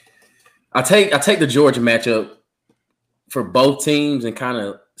I take the Georgia matchup for both teams and kind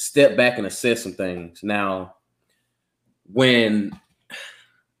of step back and assess some things. Now, when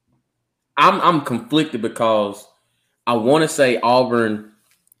I'm conflicted because I want to say Auburn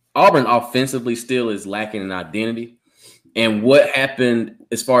offensively still is lacking an identity. And what happened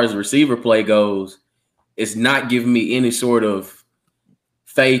as far as receiver play goes, it's not giving me any sort of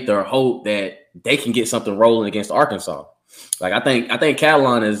faith or hope that they can get something rolling against Arkansas. Like I think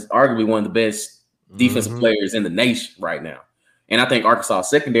Catalan is arguably one of the best defensive players in the nation right now. And I think Arkansas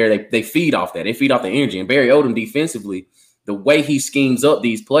secondary, they feed off that. They feed off the energy. And Barry Odom defensively, the way he schemes up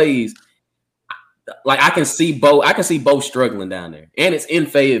these plays, like I can see Bo struggling down there. And it's in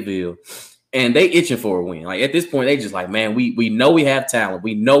Fayetteville. And they itching for a win. Like at this point, they just like, man, we know we have talent.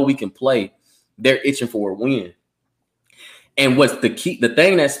 We know we can play. They're itching for a win. And what's the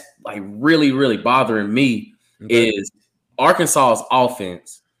thing that's like really, really bothering me is Arkansas's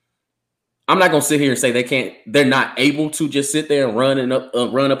offense. I'm not gonna sit here and say they're not able to just sit there and run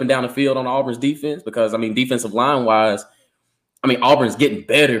up and down the field on Auburn's defense, because I mean, defensive line wise, I mean, Auburn's getting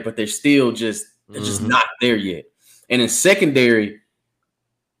better, but they're still just not there yet. And in secondary,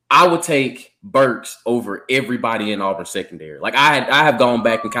 I would take Burks over everybody in Auburn secondary. Like I have gone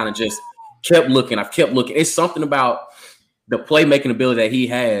back and kind of just kept looking. I've kept looking. It's something about the playmaking ability that he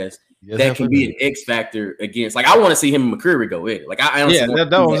has that can be an X factor against. Like I want to see him and McCreary go at it. Like I honestly that's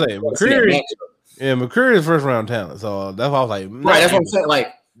what I'm saying. McCreary is first round talent. So that's why I was like, right. That's what I'm saying.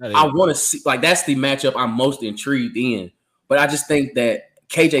 Like I want to see. Like that's the matchup I'm most intrigued in. But I just think that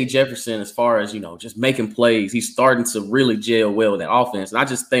KJ Jefferson, as far as, just making plays, he's starting to really gel well with that offense. And I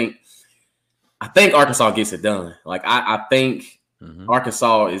think Arkansas gets it done. Like I think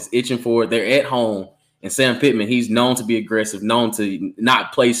Arkansas is itching for it. They're at home, and Sam Pittman, he's known to be aggressive, known to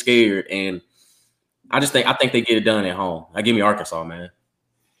not play scared. And I think they get it done at home. Give me Arkansas, man.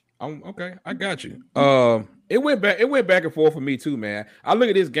 Okay, I got you. It went back and forth for me too, man. I look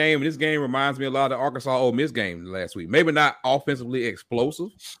at this game, and this game reminds me a lot of the Arkansas Ole Miss game last week. Maybe not offensively explosive,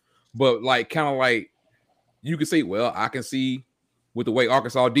 but kind of like you can see. Well, I can see with the way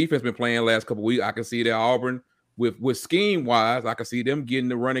Arkansas defense been playing last couple of weeks, I can see that Auburn with scheme wise, I can see them getting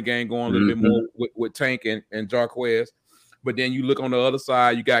the running game going a little bit more with Tank and Jarquez. But then you look on the other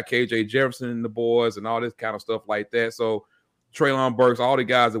side, you got KJ Jefferson and the boys and all this kind of stuff like that. So Treylon Burks, all the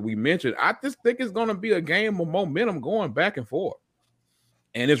guys that we mentioned, I just think it's going to be a game of momentum going back and forth.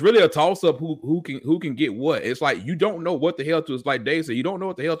 And it's really a toss up who can get what. It's like you don't know what the hell to. It's like Dave said, you don't know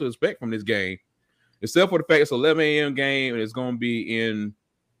what the hell to expect from this game, except for the fact it's 11 a.m. game and it's going to be in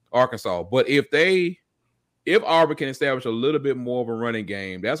Arkansas. But if Auburn can establish a little bit more of a running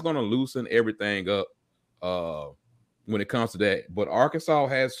game, that's going to loosen everything up when it comes to that. But Arkansas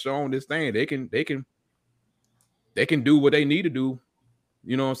has shown this thing they can do what they need to do.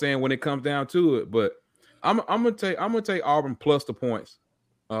 You know what I'm saying, when it comes down to it. But I'm gonna take Auburn plus the points.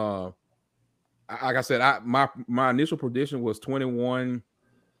 Like I said, my initial prediction was 28,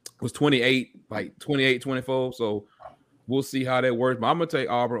 like 28-24. So we'll see how that works. But I'm gonna take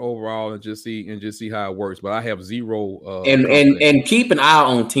Auburn overall and just see how it works. But I have zero. And keep an eye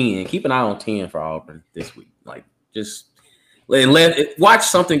on 10. Keep an eye on 10 for Auburn this week. Like just watch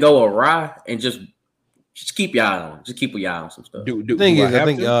something go awry and just keep your eye on. Just keep your eye on some stuff. The thing is, I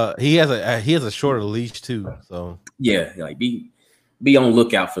think he has a shorter leash too. So yeah, like be on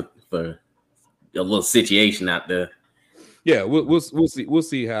lookout for a little situation out there. Yeah, we'll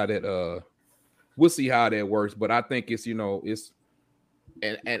see how that works. But I think it's and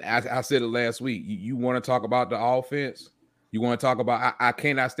I said it last week. You want to talk about the offense? You want to talk about? I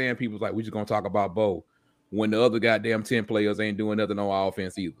cannot stand people like we just gonna talk about Bo when the other goddamn 10 players ain't doing nothing on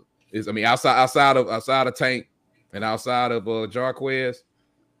offense either. Outside of Tank and outside of Jarquez,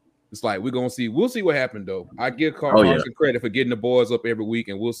 it's like we'll see what happened though. I give Carson credit for getting the boys up every week,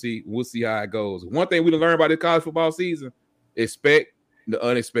 and we'll see how it goes. One thing we learned about this college football season: expect the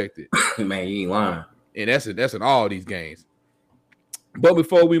unexpected. Man, you ain't lying. And that's in all these games. But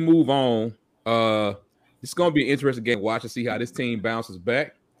before we move on, it's gonna be an interesting game to watch and see how this team bounces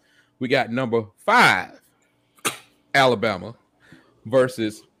back. We got number 5, Alabama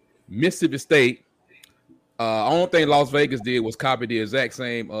versus Mississippi State. Only thing Las Vegas did was copy the exact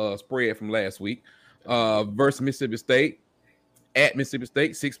same spread from last week. Versus Mississippi State at Mississippi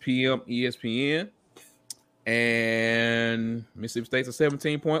State, 6 p.m. ESPN. And Mississippi State's a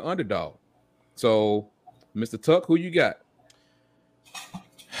 17-point underdog. So, Mr. Tuck, who you got?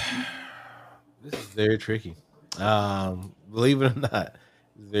 This is very tricky. Believe it or not,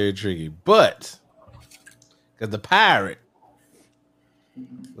 it's very tricky. But because the Pirate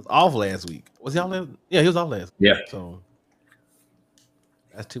was off last week. Was he off last? Yeah, he was off last week. Yeah. So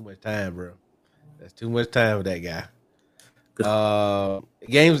that's too much time, bro. That's too much time with that guy.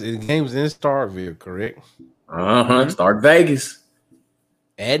 Games in Starkville, correct? Start Vegas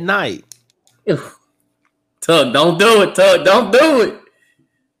at night. Tug, don't do it. Tug, don't do it.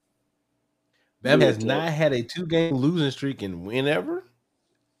 Bama has not had a 2-game losing streak in whenever.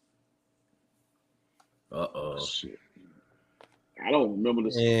 Shit. I don't remember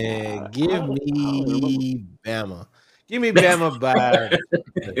this. And give me Bama. Give me Bama by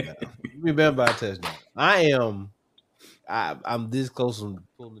a touchdown. I'm this close from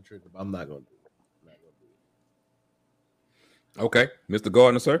pulling the trigger, but I'm not gonna do it. Okay, Mr.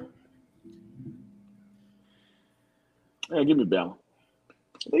 Gardner, sir. Yeah, give me Bama.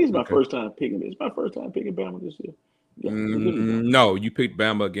 I think it's my first time picking it. It's my first time picking Bama this year. Yeah, no, you picked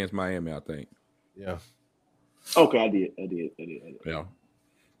Bama against Miami, I think. Yeah. Okay, I did.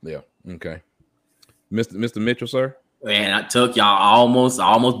 Yeah. Okay. Mr. Mitchell, sir. Man, I took y'all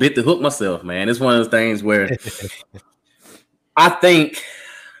almost bit the hook myself, man. It's one of those things where I think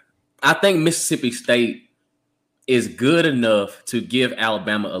Mississippi State is good enough to give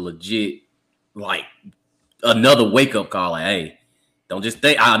Alabama a legit, like, another wake-up call. Like, hey, don't just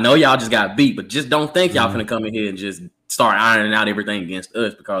think, I know y'all just got beat, but just don't think y'all finna come in here and just start ironing out everything against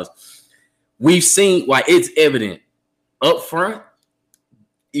us, because we've seen why it's evident up front.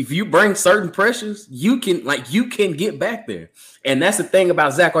 If you bring certain pressures, you can get back there. And that's the thing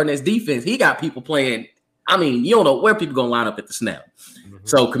about Zach Arnett's defense. He got people playing. I mean, you don't know where people going to line up at the snap.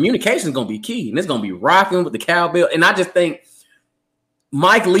 So communication is going to be key. And it's going to be rocking with the cowbell. And I just think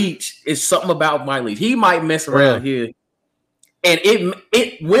Mike Leach is something about Mike Leach. He might mess around here. And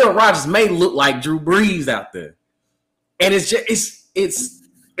it Will Rogers may look like Drew Brees out there. And it's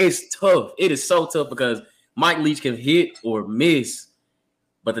tough. It is so tough because Mike Leach can hit or miss.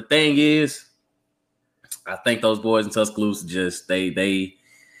 But the thing is, I think those boys in Tuscaloosa just they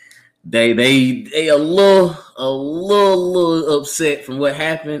a little upset from what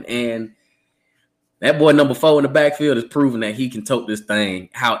happened, and that boy number 4 in the backfield is proving that he can tote this thing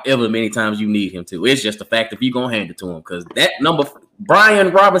however many times you need him to. It's just the fact if you're gonna hand it to him, because that number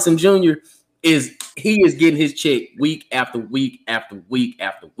Brian Robinson Jr. is getting his check week after week after week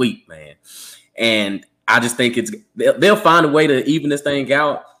after week, man, and I just think they'll find a way to even this thing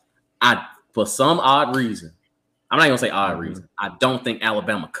out. For some odd reason, I'm not gonna say odd reason. I don't think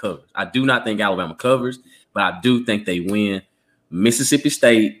Alabama covers. I do not think Alabama covers, but I do think they win. Mississippi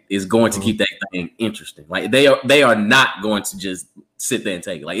State is going to keep that thing interesting. Like they are not going to just sit there and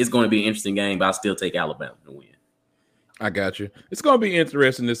take it. Like it's going to be an interesting game, but I'll still take Alabama to win. I got you. It's going to be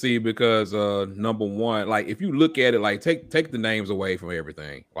interesting to see because number one, like if you look at it, like take the names away from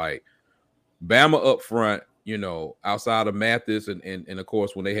everything. Like Bama up front, you know, outside of Mathis and of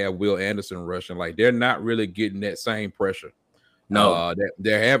course when they have Will Anderson rushing, like they're not really getting that same pressure. No,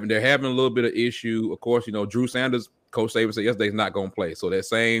 they're having a little bit of issue. Of course, you know, Drew Sanders, Coach Saban said yesterday he's not going to play. So that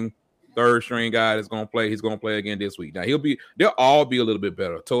same third string guy that's going to play, he's going to play again this week. Now they'll all be a little bit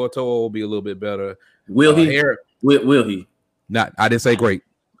better. Toa will be a little bit better. Will he? Will he? Not. I didn't say great.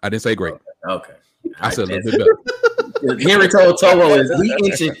 Okay. I said a little bit better. Henry Toro is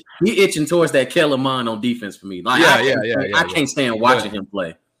he itching towards that Kellen Mond on defense for me. Like I can't stand watching him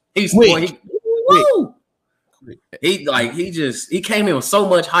play. He's he came in with so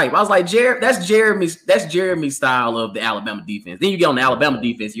much hype. I was like, that's Jeremy's style of the Alabama defense. Then you get on the Alabama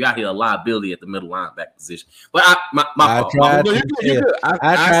defense, you out here a liability at the middle linebacker position. But I tried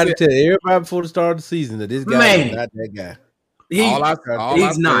to tell everybody before the start of the season that this guy is not that guy.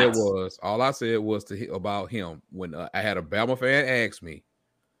 All I said was about him when I had a Bama fan ask me,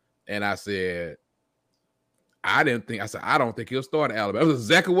 and I said, I don't think he'll start at Alabama. That was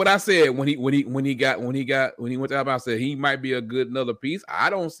exactly what I said when he went to Alabama. I said he might be a good another piece. I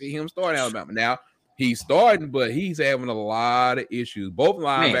don't see him starting Alabama. Now he's starting, but he's having a lot of issues. Both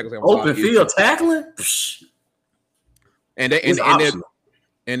linebackers have open field tackling, and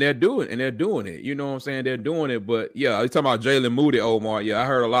they're doing it. You know what I'm saying? They're doing it. But yeah, you're talking about Jalen Moody, Omar. Yeah, I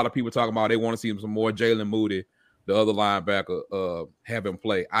heard a lot of people talking about they want to see some more Jalen Moody, the other linebacker, have him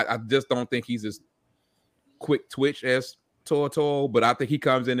play. I just don't think he's as quick twitch as Toa, but I think he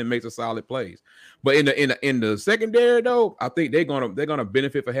comes in and makes a solid plays. But in the secondary though, I think they're gonna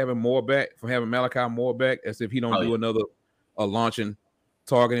benefit for having Malachi Moore back, as if he don't do another launching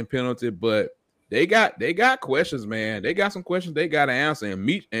targeting penalty. But they got questions, man. They got some questions they got to answer.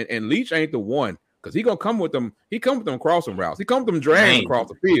 And Leach ain't the one because he gonna come with them. He come with them crossing routes. He come with them drags across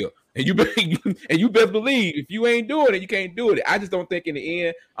the field. And you best believe if you ain't doing it, you can't do it. I just don't think in the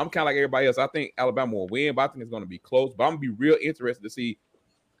end, I'm kind of like everybody else. I think Alabama will win, but I think it's going to be close. But I'm going to be real interested to see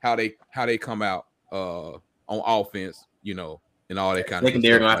how they come out on offense, you know, and all that kind of stuff.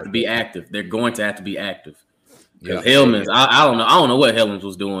 They're going to have to be active. They're going to have to be active. Because Hellman's, I don't know what Hellman's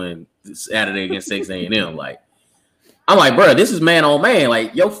was doing Saturday against Texas A&M. Like, I'm like, bro, this is man on man.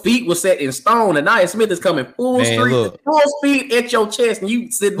 Like, your feet were set in stone, and Nia Smith is coming full speed at your chest, and you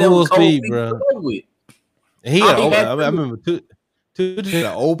sit there with cold feet, bro. I remember two an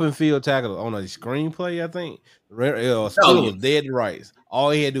open field tackle on a screenplay. I think still was dead to rights.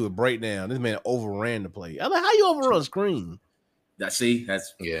 All he had to do was break down. This man overran the play. I'm like, how you overrun a screen? It's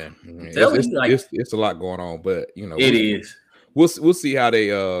a lot going on, but you know it is. We'll see how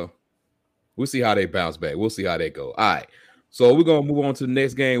they We'll see how they bounce back. We'll see how they go. All right. So we're going to move on to the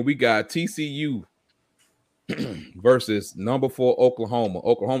next game. We got TCU versus number 4 Oklahoma.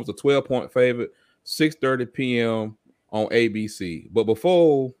 Oklahoma's a 12-point favorite, 6:30 p.m. on ABC. But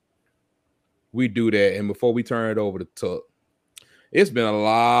before we do that and before we turn it over to Tuck, it's been a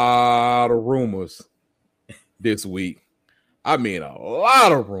lot of rumors this week. I mean, a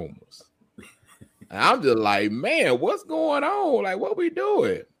lot of rumors. And I'm just like, man, what's going on? Like, what we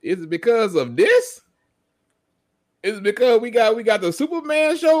doing? Is it because of this? Is it because we got the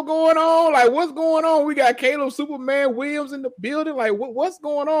Superman show going on? Like, what's going on? We got Caleb Superman Williams in the building. Like, what's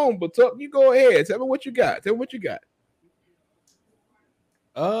going on? But Tuck, you go ahead. Tell me what you got.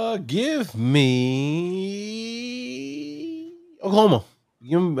 Give me Oklahoma.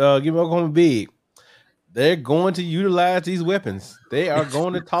 Give me Oklahoma big. They're going to utilize these weapons. They are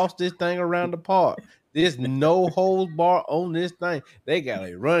going to toss this thing around the park. There's no holds bar on this thing. They got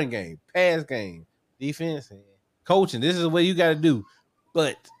a run game, pass game, defense, and coaching. This is what you got to do.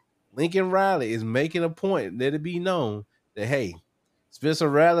 But Lincoln Riley is making a point. Let it be known that, hey, Spencer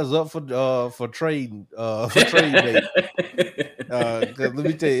Rattler's up for trade bait. Let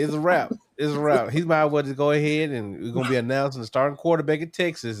me tell you, it's a wrap. He might well just go ahead and we're gonna be announcing the starting quarterback in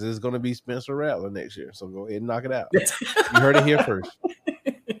Texas is gonna be Spencer Rattler next year. So go ahead and knock it out. You heard it here first.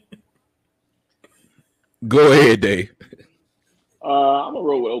 Go ahead, Dave. I'm gonna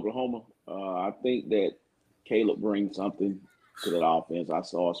roll with Oklahoma. I think that Caleb brings something to that offense. I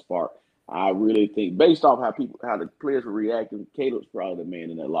saw a spark. I really think, based off how the players were reacting, Caleb's probably the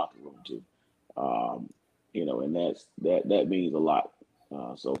man in that locker room too. And that means a lot.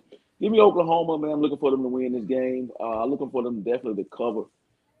 So give me Oklahoma, man. I'm looking for them to win this game. Looking for them definitely to cover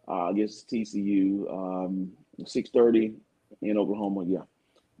against TCU. 6:30 in Oklahoma. Yeah,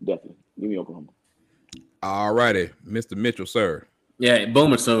 definitely. Give me Oklahoma. All righty, Mr. Mitchell, sir. Yeah,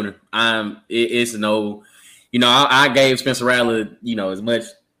 Boomer Sooner. It's no, I gave Spencer Rattler, as much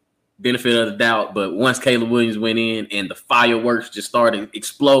benefit of the doubt, but once Caleb Williams went in and the fireworks just started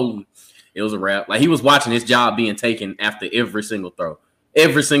exploding, it was a wrap. Like, he was watching his job being taken after every single throw.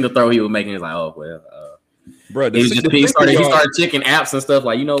 Every single throw he was making, is like, oh well. Bro, he started checking apps and stuff.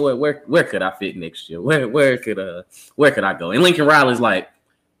 Like, you know what? Where could I fit next year? Where could I go? And Lincoln Riley's like,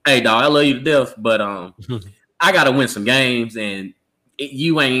 hey dog, I love you to death, but I gotta win some games, and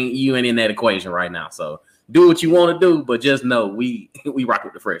you ain't in that equation right now. So do what you want to do, but just know we rock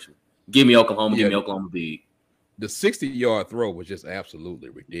with the freshmen. Give me Oklahoma. Give me Oklahoma big. The 60-yard throw was just absolutely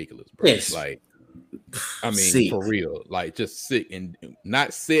ridiculous, bro. Yes. Like, I mean, for real, like, just sit and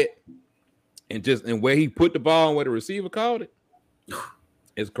not sit, and where he put the ball and where the receiver called it,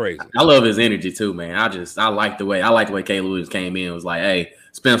 it's crazy. I love his energy too, man. I like the way Caleb Williams came in. It was like, hey,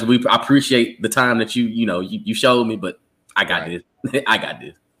 Spencer, I appreciate the time that you showed me, but I got this. I got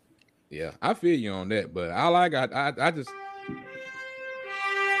this. Yeah, I feel you on that, but I just.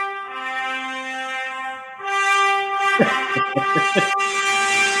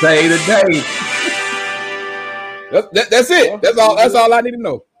 Say the day. That's it. That's all I need to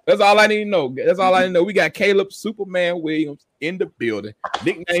know. That's all I need to know. We got Caleb Superman Williams in the building.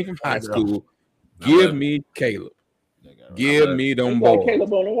 Nickname from high school. Give me Caleb. Give me them boys.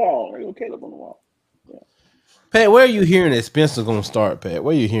 Caleb on the wall. Yeah. Pat, where are you hearing that Spencer's gonna start, Pat?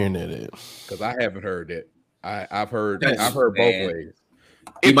 Where are you hearing that at? Because I haven't heard that. I've heard both ways.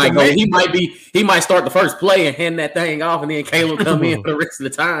 He might start the first play and hand that thing off, and then Caleb come in for the rest of the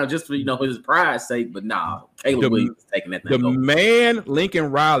time just for his pride's sake. But nah, Caleb Williams taking that thing. The man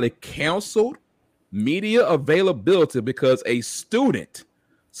Lincoln Riley canceled media availability because a student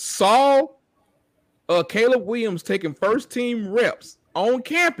saw Caleb Williams taking first team reps on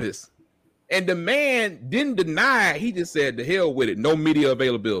campus, and the man didn't deny it. He just said, "The hell with it, no media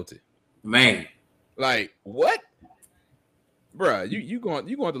availability." Man, like what? Bruh, you going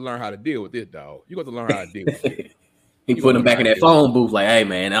to learn how to deal with this, dog. You going to learn how to deal with it. He put him back in that phone booth like, hey,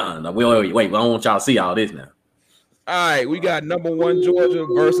 man, wait, I don't want y'all to see all this now. All right, we got number 1 Georgia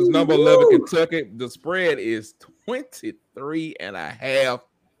versus number 11 Kentucky. The spread is 23.5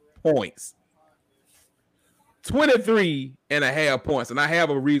 points. 23.5 points. And I have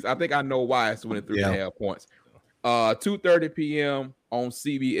a reason. I think I know why it's 23.5 points. 2:30 p.m. on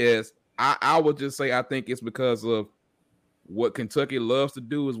CBS. I would just say I think it's because of what Kentucky loves to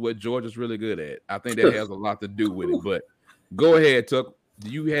do is what Georgia's really good at. I think that has a lot to do with it. But go ahead, Tuck. Do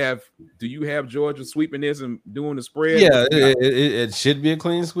you have Georgia sweeping this and doing the spread? Yeah, it should be a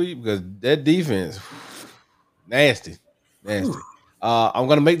clean sweep because that defense, nasty. I'm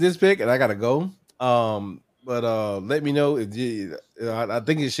gonna make this pick and I gotta go. But let me know if I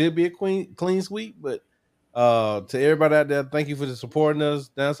think it should be a clean sweep. But to everybody out there, thank you for supporting us.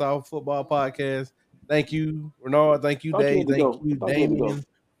 That's our football podcast. Thank you, Renard. Thank you, Dave. Thank you, Damien.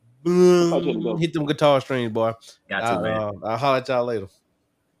 Boom. Hit them guitar strings, boy. Man. I'll holler at y'all later.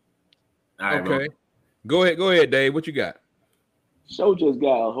 All right, okay. Go ahead, Dave. What you got? Show just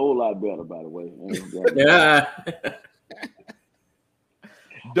got a whole lot better, by the way. Yeah.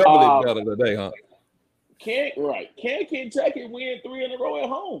 Doubly better today, huh? Can Kentucky win 3 in a row at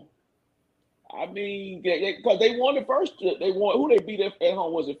home? I mean, because they won the first. They won. Who they beat at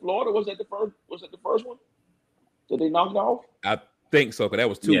home? Was it Florida? Was that the first? Was it the first one that they knocked off? I think so. Because that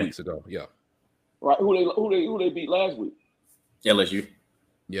was 2 weeks ago. Yeah. Right. Who they beat last week? LSU.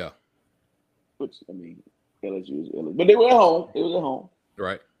 Yeah. Which I mean, LSU is LSU, but they were at home. They was at home.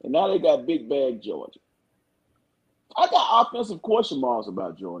 Right. And now they got big bag Georgia. I got offensive question marks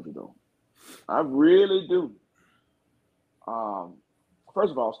about Georgia though. I really do.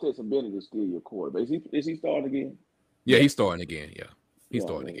 First of all, Stetson Bennett is still your quarterback. Is he starting again? Yeah, he's starting again. Yeah, he's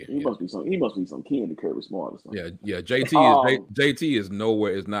starting again. He must be some key in the Kirby Smart or something. Yeah. JT is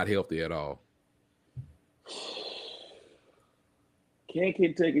nowhere. Is not healthy at all. Can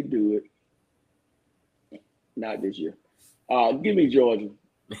Kentucky do it? Not this year. Give me Georgia.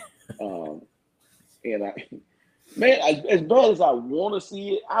 And as bad as I want to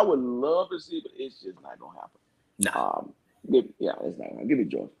see it, I would love to see it, but it's just not gonna happen. No. It's not gonna. Give me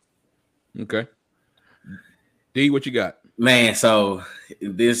Georgia. Okay. D, what you got? Man, so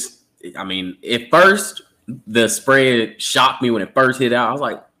this, I mean, at first the spread shocked me when it first hit out. I was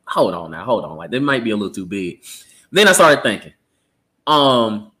like, hold on. Like, that might be a little too big. Then I started thinking,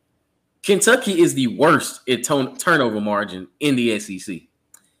 Kentucky is the worst at turnover margin in the SEC.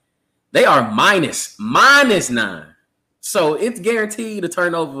 They are minus 9. So it's guaranteed to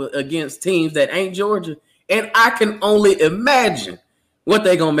turnover against teams that ain't Georgia. And I can only imagine what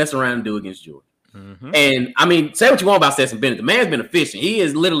they're going to mess around and do against Georgia. Mm-hmm. And I mean, say what you want about Stetson Bennett. The man's been efficient. He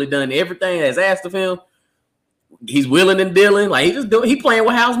has literally done everything that's asked of him. He's willing and dealing. Like he playing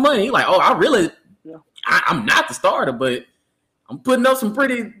with house money. He's like, oh, I'm not the starter, but I'm putting up some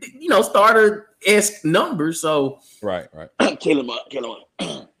pretty, starter-esque numbers. So right. Kill him up.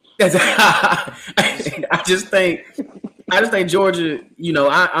 I just think Georgia,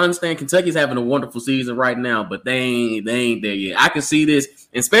 I understand Kentucky's having a wonderful season right now, but they ain't there yet. I can see this,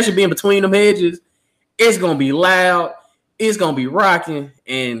 especially being between them hedges. It's gonna be loud. It's gonna be rocking,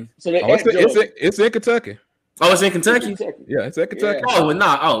 and it's in Kentucky. Oh, it's in Kentucky. Yeah, it's in Kentucky. Yeah. Oh, well,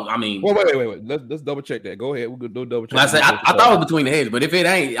 nah. Oh, I mean, wait. Let's double check that. Go ahead. We'll go double check. I thought it was between the hedges, but if it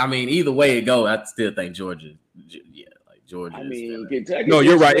ain't, I mean, either way it go, I still think Georgia. Yeah, like Georgia. I mean, Kentucky. No,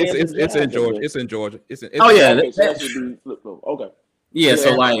 you're right. It's in Georgia. It's in Georgia. Okay. Yeah,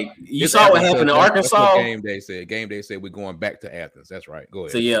 so like you saw what happened in Arkansas. Game day said we're going back to Athens. That's right. Go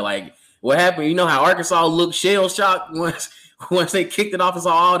ahead. So yeah, like what happened? You know how Arkansas looked shell shocked once they kicked it off and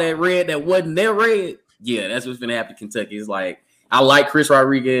saw all that red that wasn't their red. Yeah, that's what's gonna happen to Kentucky. It's like I like Chris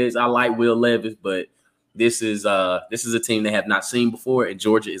Rodriguez, I like Will Levis, but this is a team they have not seen before, and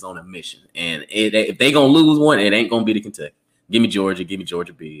Georgia is on a mission. And if they gonna lose one, it ain't gonna be the Kentucky. Give me Georgia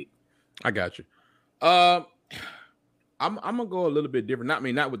big. I got you. I'm gonna go a little bit different.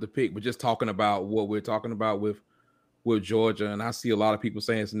 Not with the pick, but just talking about what we're talking about with Georgia. And I see a lot of people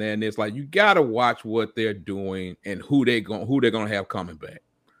saying this and it's like you gotta watch what they're doing and who they're gonna have coming back.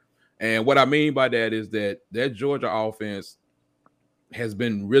 And what I mean by that is that Georgia offense has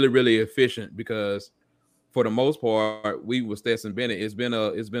been really, really efficient because for the most part, we with Stetson Bennett, it's been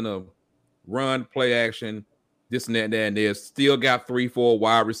a run, play action, this and that, and they've still got 3-4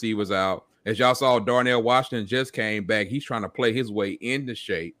 wide receivers out. As y'all saw, Darnell Washington just came back. He's trying to play his way into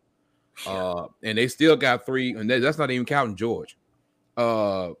shape. And they still got 3, and that's not even counting George.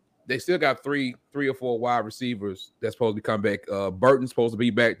 They still got 3 or 4 wide receivers that's supposed to come back. Burton's supposed to be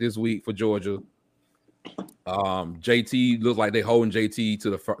back this week for Georgia. JT looks like they're holding JT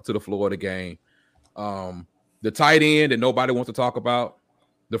to the Florida game. The tight end that nobody wants to talk about,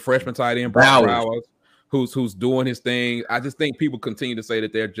 the freshman tight end, Browers, who's doing his thing. I just think people continue to say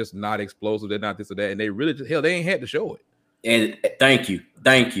that they're just not explosive. They're not this or that, and they really they ain't had to show it. And thank you.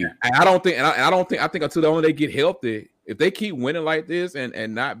 And I think until they get healthy, if they keep winning like this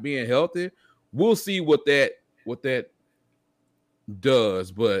and not being healthy, we'll see what that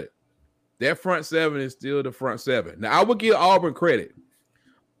does. But that front seven is still the front seven. Now I would give Auburn credit.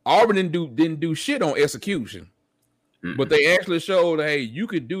 Auburn didn't do shit on execution, but they actually showed, hey, you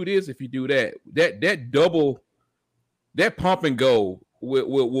could do this if you do that. That pump and go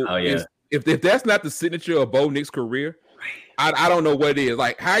will if that's not the signature of Bo Nix's career. I don't know what it is.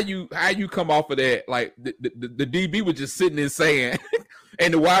 Like how you come off of that? Like the DB was just sitting in sand,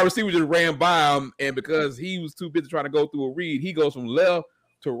 and the wide receiver just ran by him, and because he was too busy trying to go through a read, he goes from left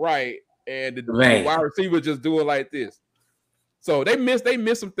to right, and the wide receiver just doing like this. So they missed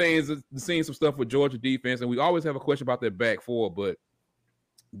some things, seeing some stuff with Georgia defense, and we always have a question about their back four, but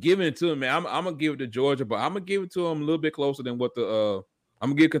giving it to them, man, I'm gonna give it to Georgia, but I'm gonna give it to them a little bit closer than what I'm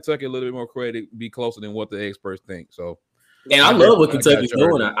gonna give Kentucky a little bit more credit, be closer than what the experts think. So. And I love what Kentucky's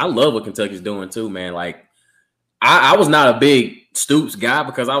doing. I love what Kentucky's doing too, man. Like, I was not a big Stoops guy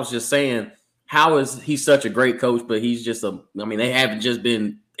because I was just saying, how is he such a great coach? But he's just they've just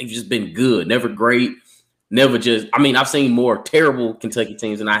been good, never great, never just. I mean, I've seen more terrible Kentucky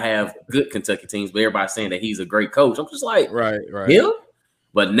teams than I have good Kentucky teams. But everybody's saying that he's a great coach. I'm just like, right. Him?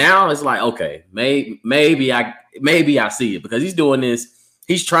 But now it's like, okay, maybe I see it because he's doing this.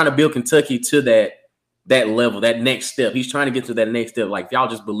 He's trying to build Kentucky to that level, that next step. He's trying to get to that next step. Like, if y'all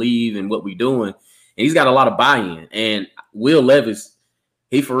just believe in what we're doing, and he's got a lot of buy-in. And Will Levis,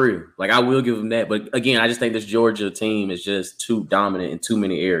 he for real. Like, I will give him that. But again, I just think this Georgia team is just too dominant in too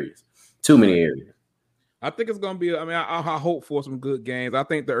many areas. I think it's going to be, I hope for some good games. I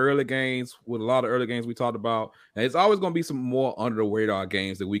think the early games, with a lot of early games we talked about, and it's always going to be some more under the radar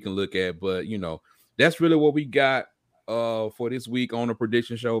games that we can look at. But, that's really what we got for this week on the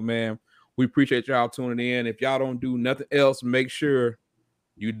prediction show, man. We appreciate y'all tuning in. If y'all don't do nothing else, make sure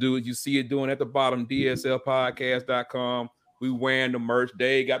you do it. You see it doing at the bottom, DSLpodcast.com. We wearing the merch.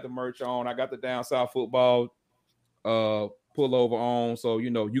 Dave got the merch on. I got the Down South Football pullover on. So,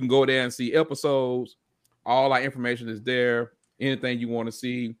 you can go there and see episodes. All our information is there. Anything you want to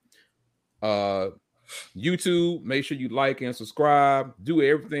see. YouTube, make sure you like and subscribe. Do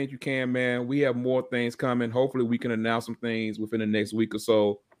everything you can, man. We have more things coming. Hopefully we can announce some things within the next week or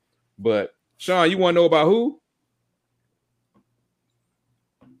so. But Sean, you want to know about who?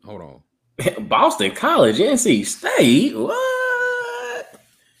 Hold on. Boston College, NC State. What?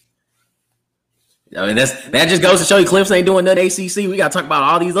 I mean, that just goes to show you Clemson ain't doing nothing ACC. We got to talk about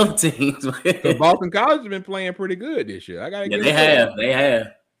all these other teams. Boston College has been playing pretty good this year. I got to give they have.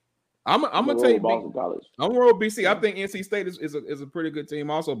 I'm gonna take Boston College. I'm gonna roll BC. I think NC State is a pretty good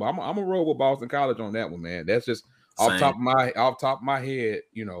team also, but I'm gonna roll with Boston College on that one, man. That's just off top of my head,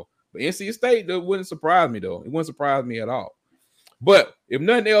 you know. But NC State that wouldn't surprise me though. It wouldn't surprise me at all. But if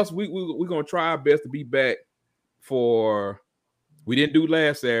nothing else, we're gonna try our best to be back for. We didn't do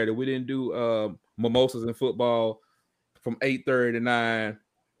last Saturday. We didn't do mimosas and football from 8:30 to 9.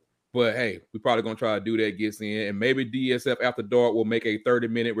 But hey, we're probably gonna try to do that, gets in, and maybe DSF After Dark will make a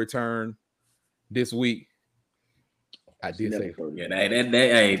 30-minute return this week. I did say, yeah,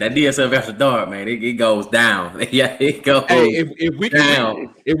 that DSF After Dark, man, it goes down. Yeah, it goes. Hey,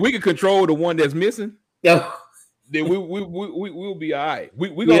 if we can control the one that's missing, then we'll be all right.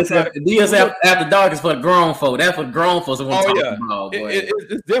 We gonna try to, DSF After Dark is for the grown folk. That's for the grown folks.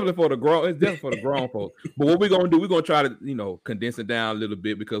 It's definitely for the grown. It's definitely for the grown folks. But what we're gonna do, we're gonna try to condense it down a little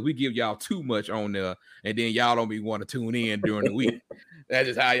bit because we give y'all too much on there, and then y'all don't be want to tune in during the week. That's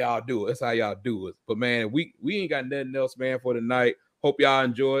just how y'all do it. That's how y'all do it. But man, we ain't got nothing else, man, for tonight. Hope y'all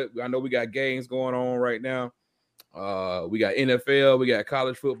enjoy it. I know we got games going on right now. We got NFL, we got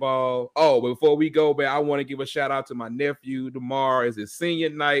college football. Oh, but before we go, man, I want to give a shout out to my nephew. Tomorrow is his senior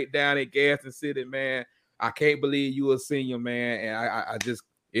night down at Gaston City, man. I can't believe you a senior, man. And I just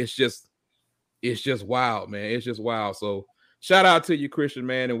it's just wild, man. It's just wild. So shout out to you, Christian,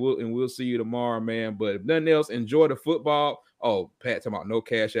 man, and we'll see you tomorrow, man. But if nothing else, enjoy the football. Oh, Pat, talking about no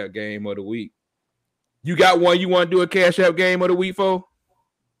cash out game of the week. You got one you want to do a cash out game of the week for?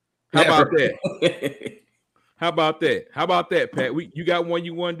 How about that? How about that, Pat? You got one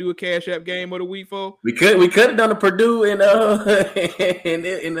you want to do a cash app game of the week for? We could have done a Purdue in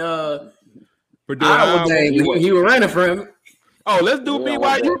Purdue Iowa game. He was running for him. Oh, let's do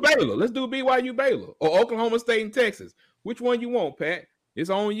BYU Baylor. Let's do BYU Baylor or Oklahoma State and Texas. Which one you want, Pat? It's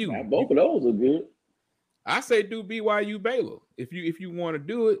on you. Both of those are good. I say do BYU Baylor if you want to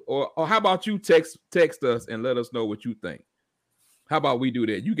do it, or how about you text us and let us know what you think. How about we do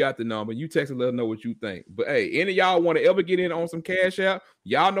that? You got the number. You text and let us know what you think. But hey, any of y'all want to ever get in on some cash out,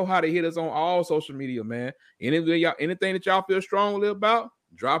 y'all know how to hit us on all social media, man. Anything that y'all feel strongly about,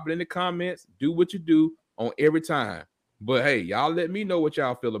 drop it in the comments. Do what you do on every time. But hey, y'all let me know what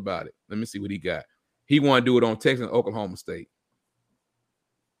y'all feel about it. Let me see what he got. He want to do it on Texas and Oklahoma State.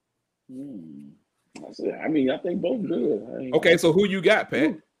 I mean, I think both good. Okay, so who you got,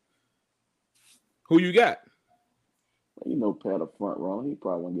 Pat? Who you got? You know, Pat a front runner. He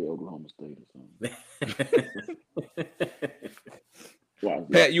probably gonna get Oklahoma State or something.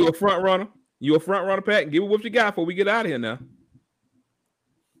 Pat, you a front runner? You a front runner, Pat? Give me what you got before we get out of here now.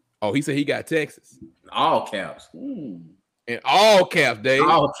 Oh, he said he got Texas. All caps. In all caps, Dave.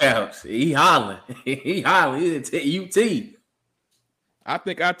 All caps. He hollering. He hollering. He's UT. I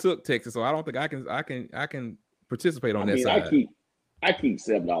think I took Texas, so I don't think I can participate on that side. I keep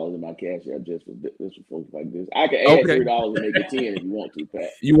 $7 in my cash app just for folks like this. I can add $3 and make it 10 if you want to,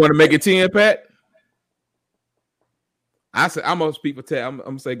 Pat. You want to make it 10, Pat? I said I'm gonna speak for Pat. I'm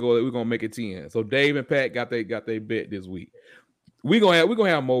gonna say go. We're gonna make it 10. So Dave and Pat got their bet this week. We're gonna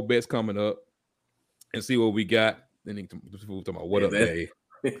have more bets coming up and see what we got. Then he talking about what up, Dave.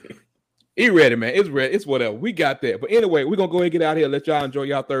 He ready, man. It's ready. It's whatever. We got that. But anyway, we're gonna go ahead and get out here. Let y'all enjoy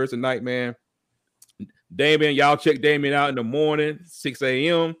y'all Thursday night, man. Damien, y'all check Damien out in the morning, 6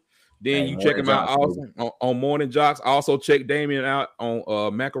 a.m. Then you check him out also on Morning Jocks. Also check Damien out on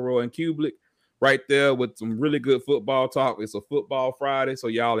McElroy and Kublik right there with some really good football talk. It's a football Friday, so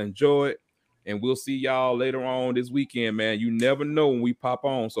y'all enjoy it. And we'll see y'all later on this weekend, man. You never know when we pop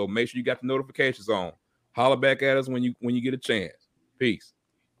on, so make sure you got the notifications on. Holler back at us when you get a chance. Peace.